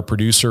being our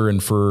producer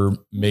and for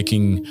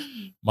making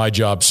my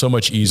job so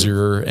much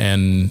easier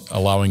and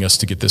allowing us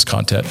to get this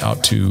content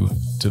out to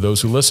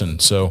those who listen.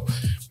 So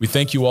we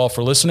thank you all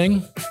for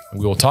listening.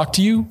 We will talk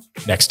to you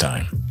next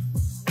time.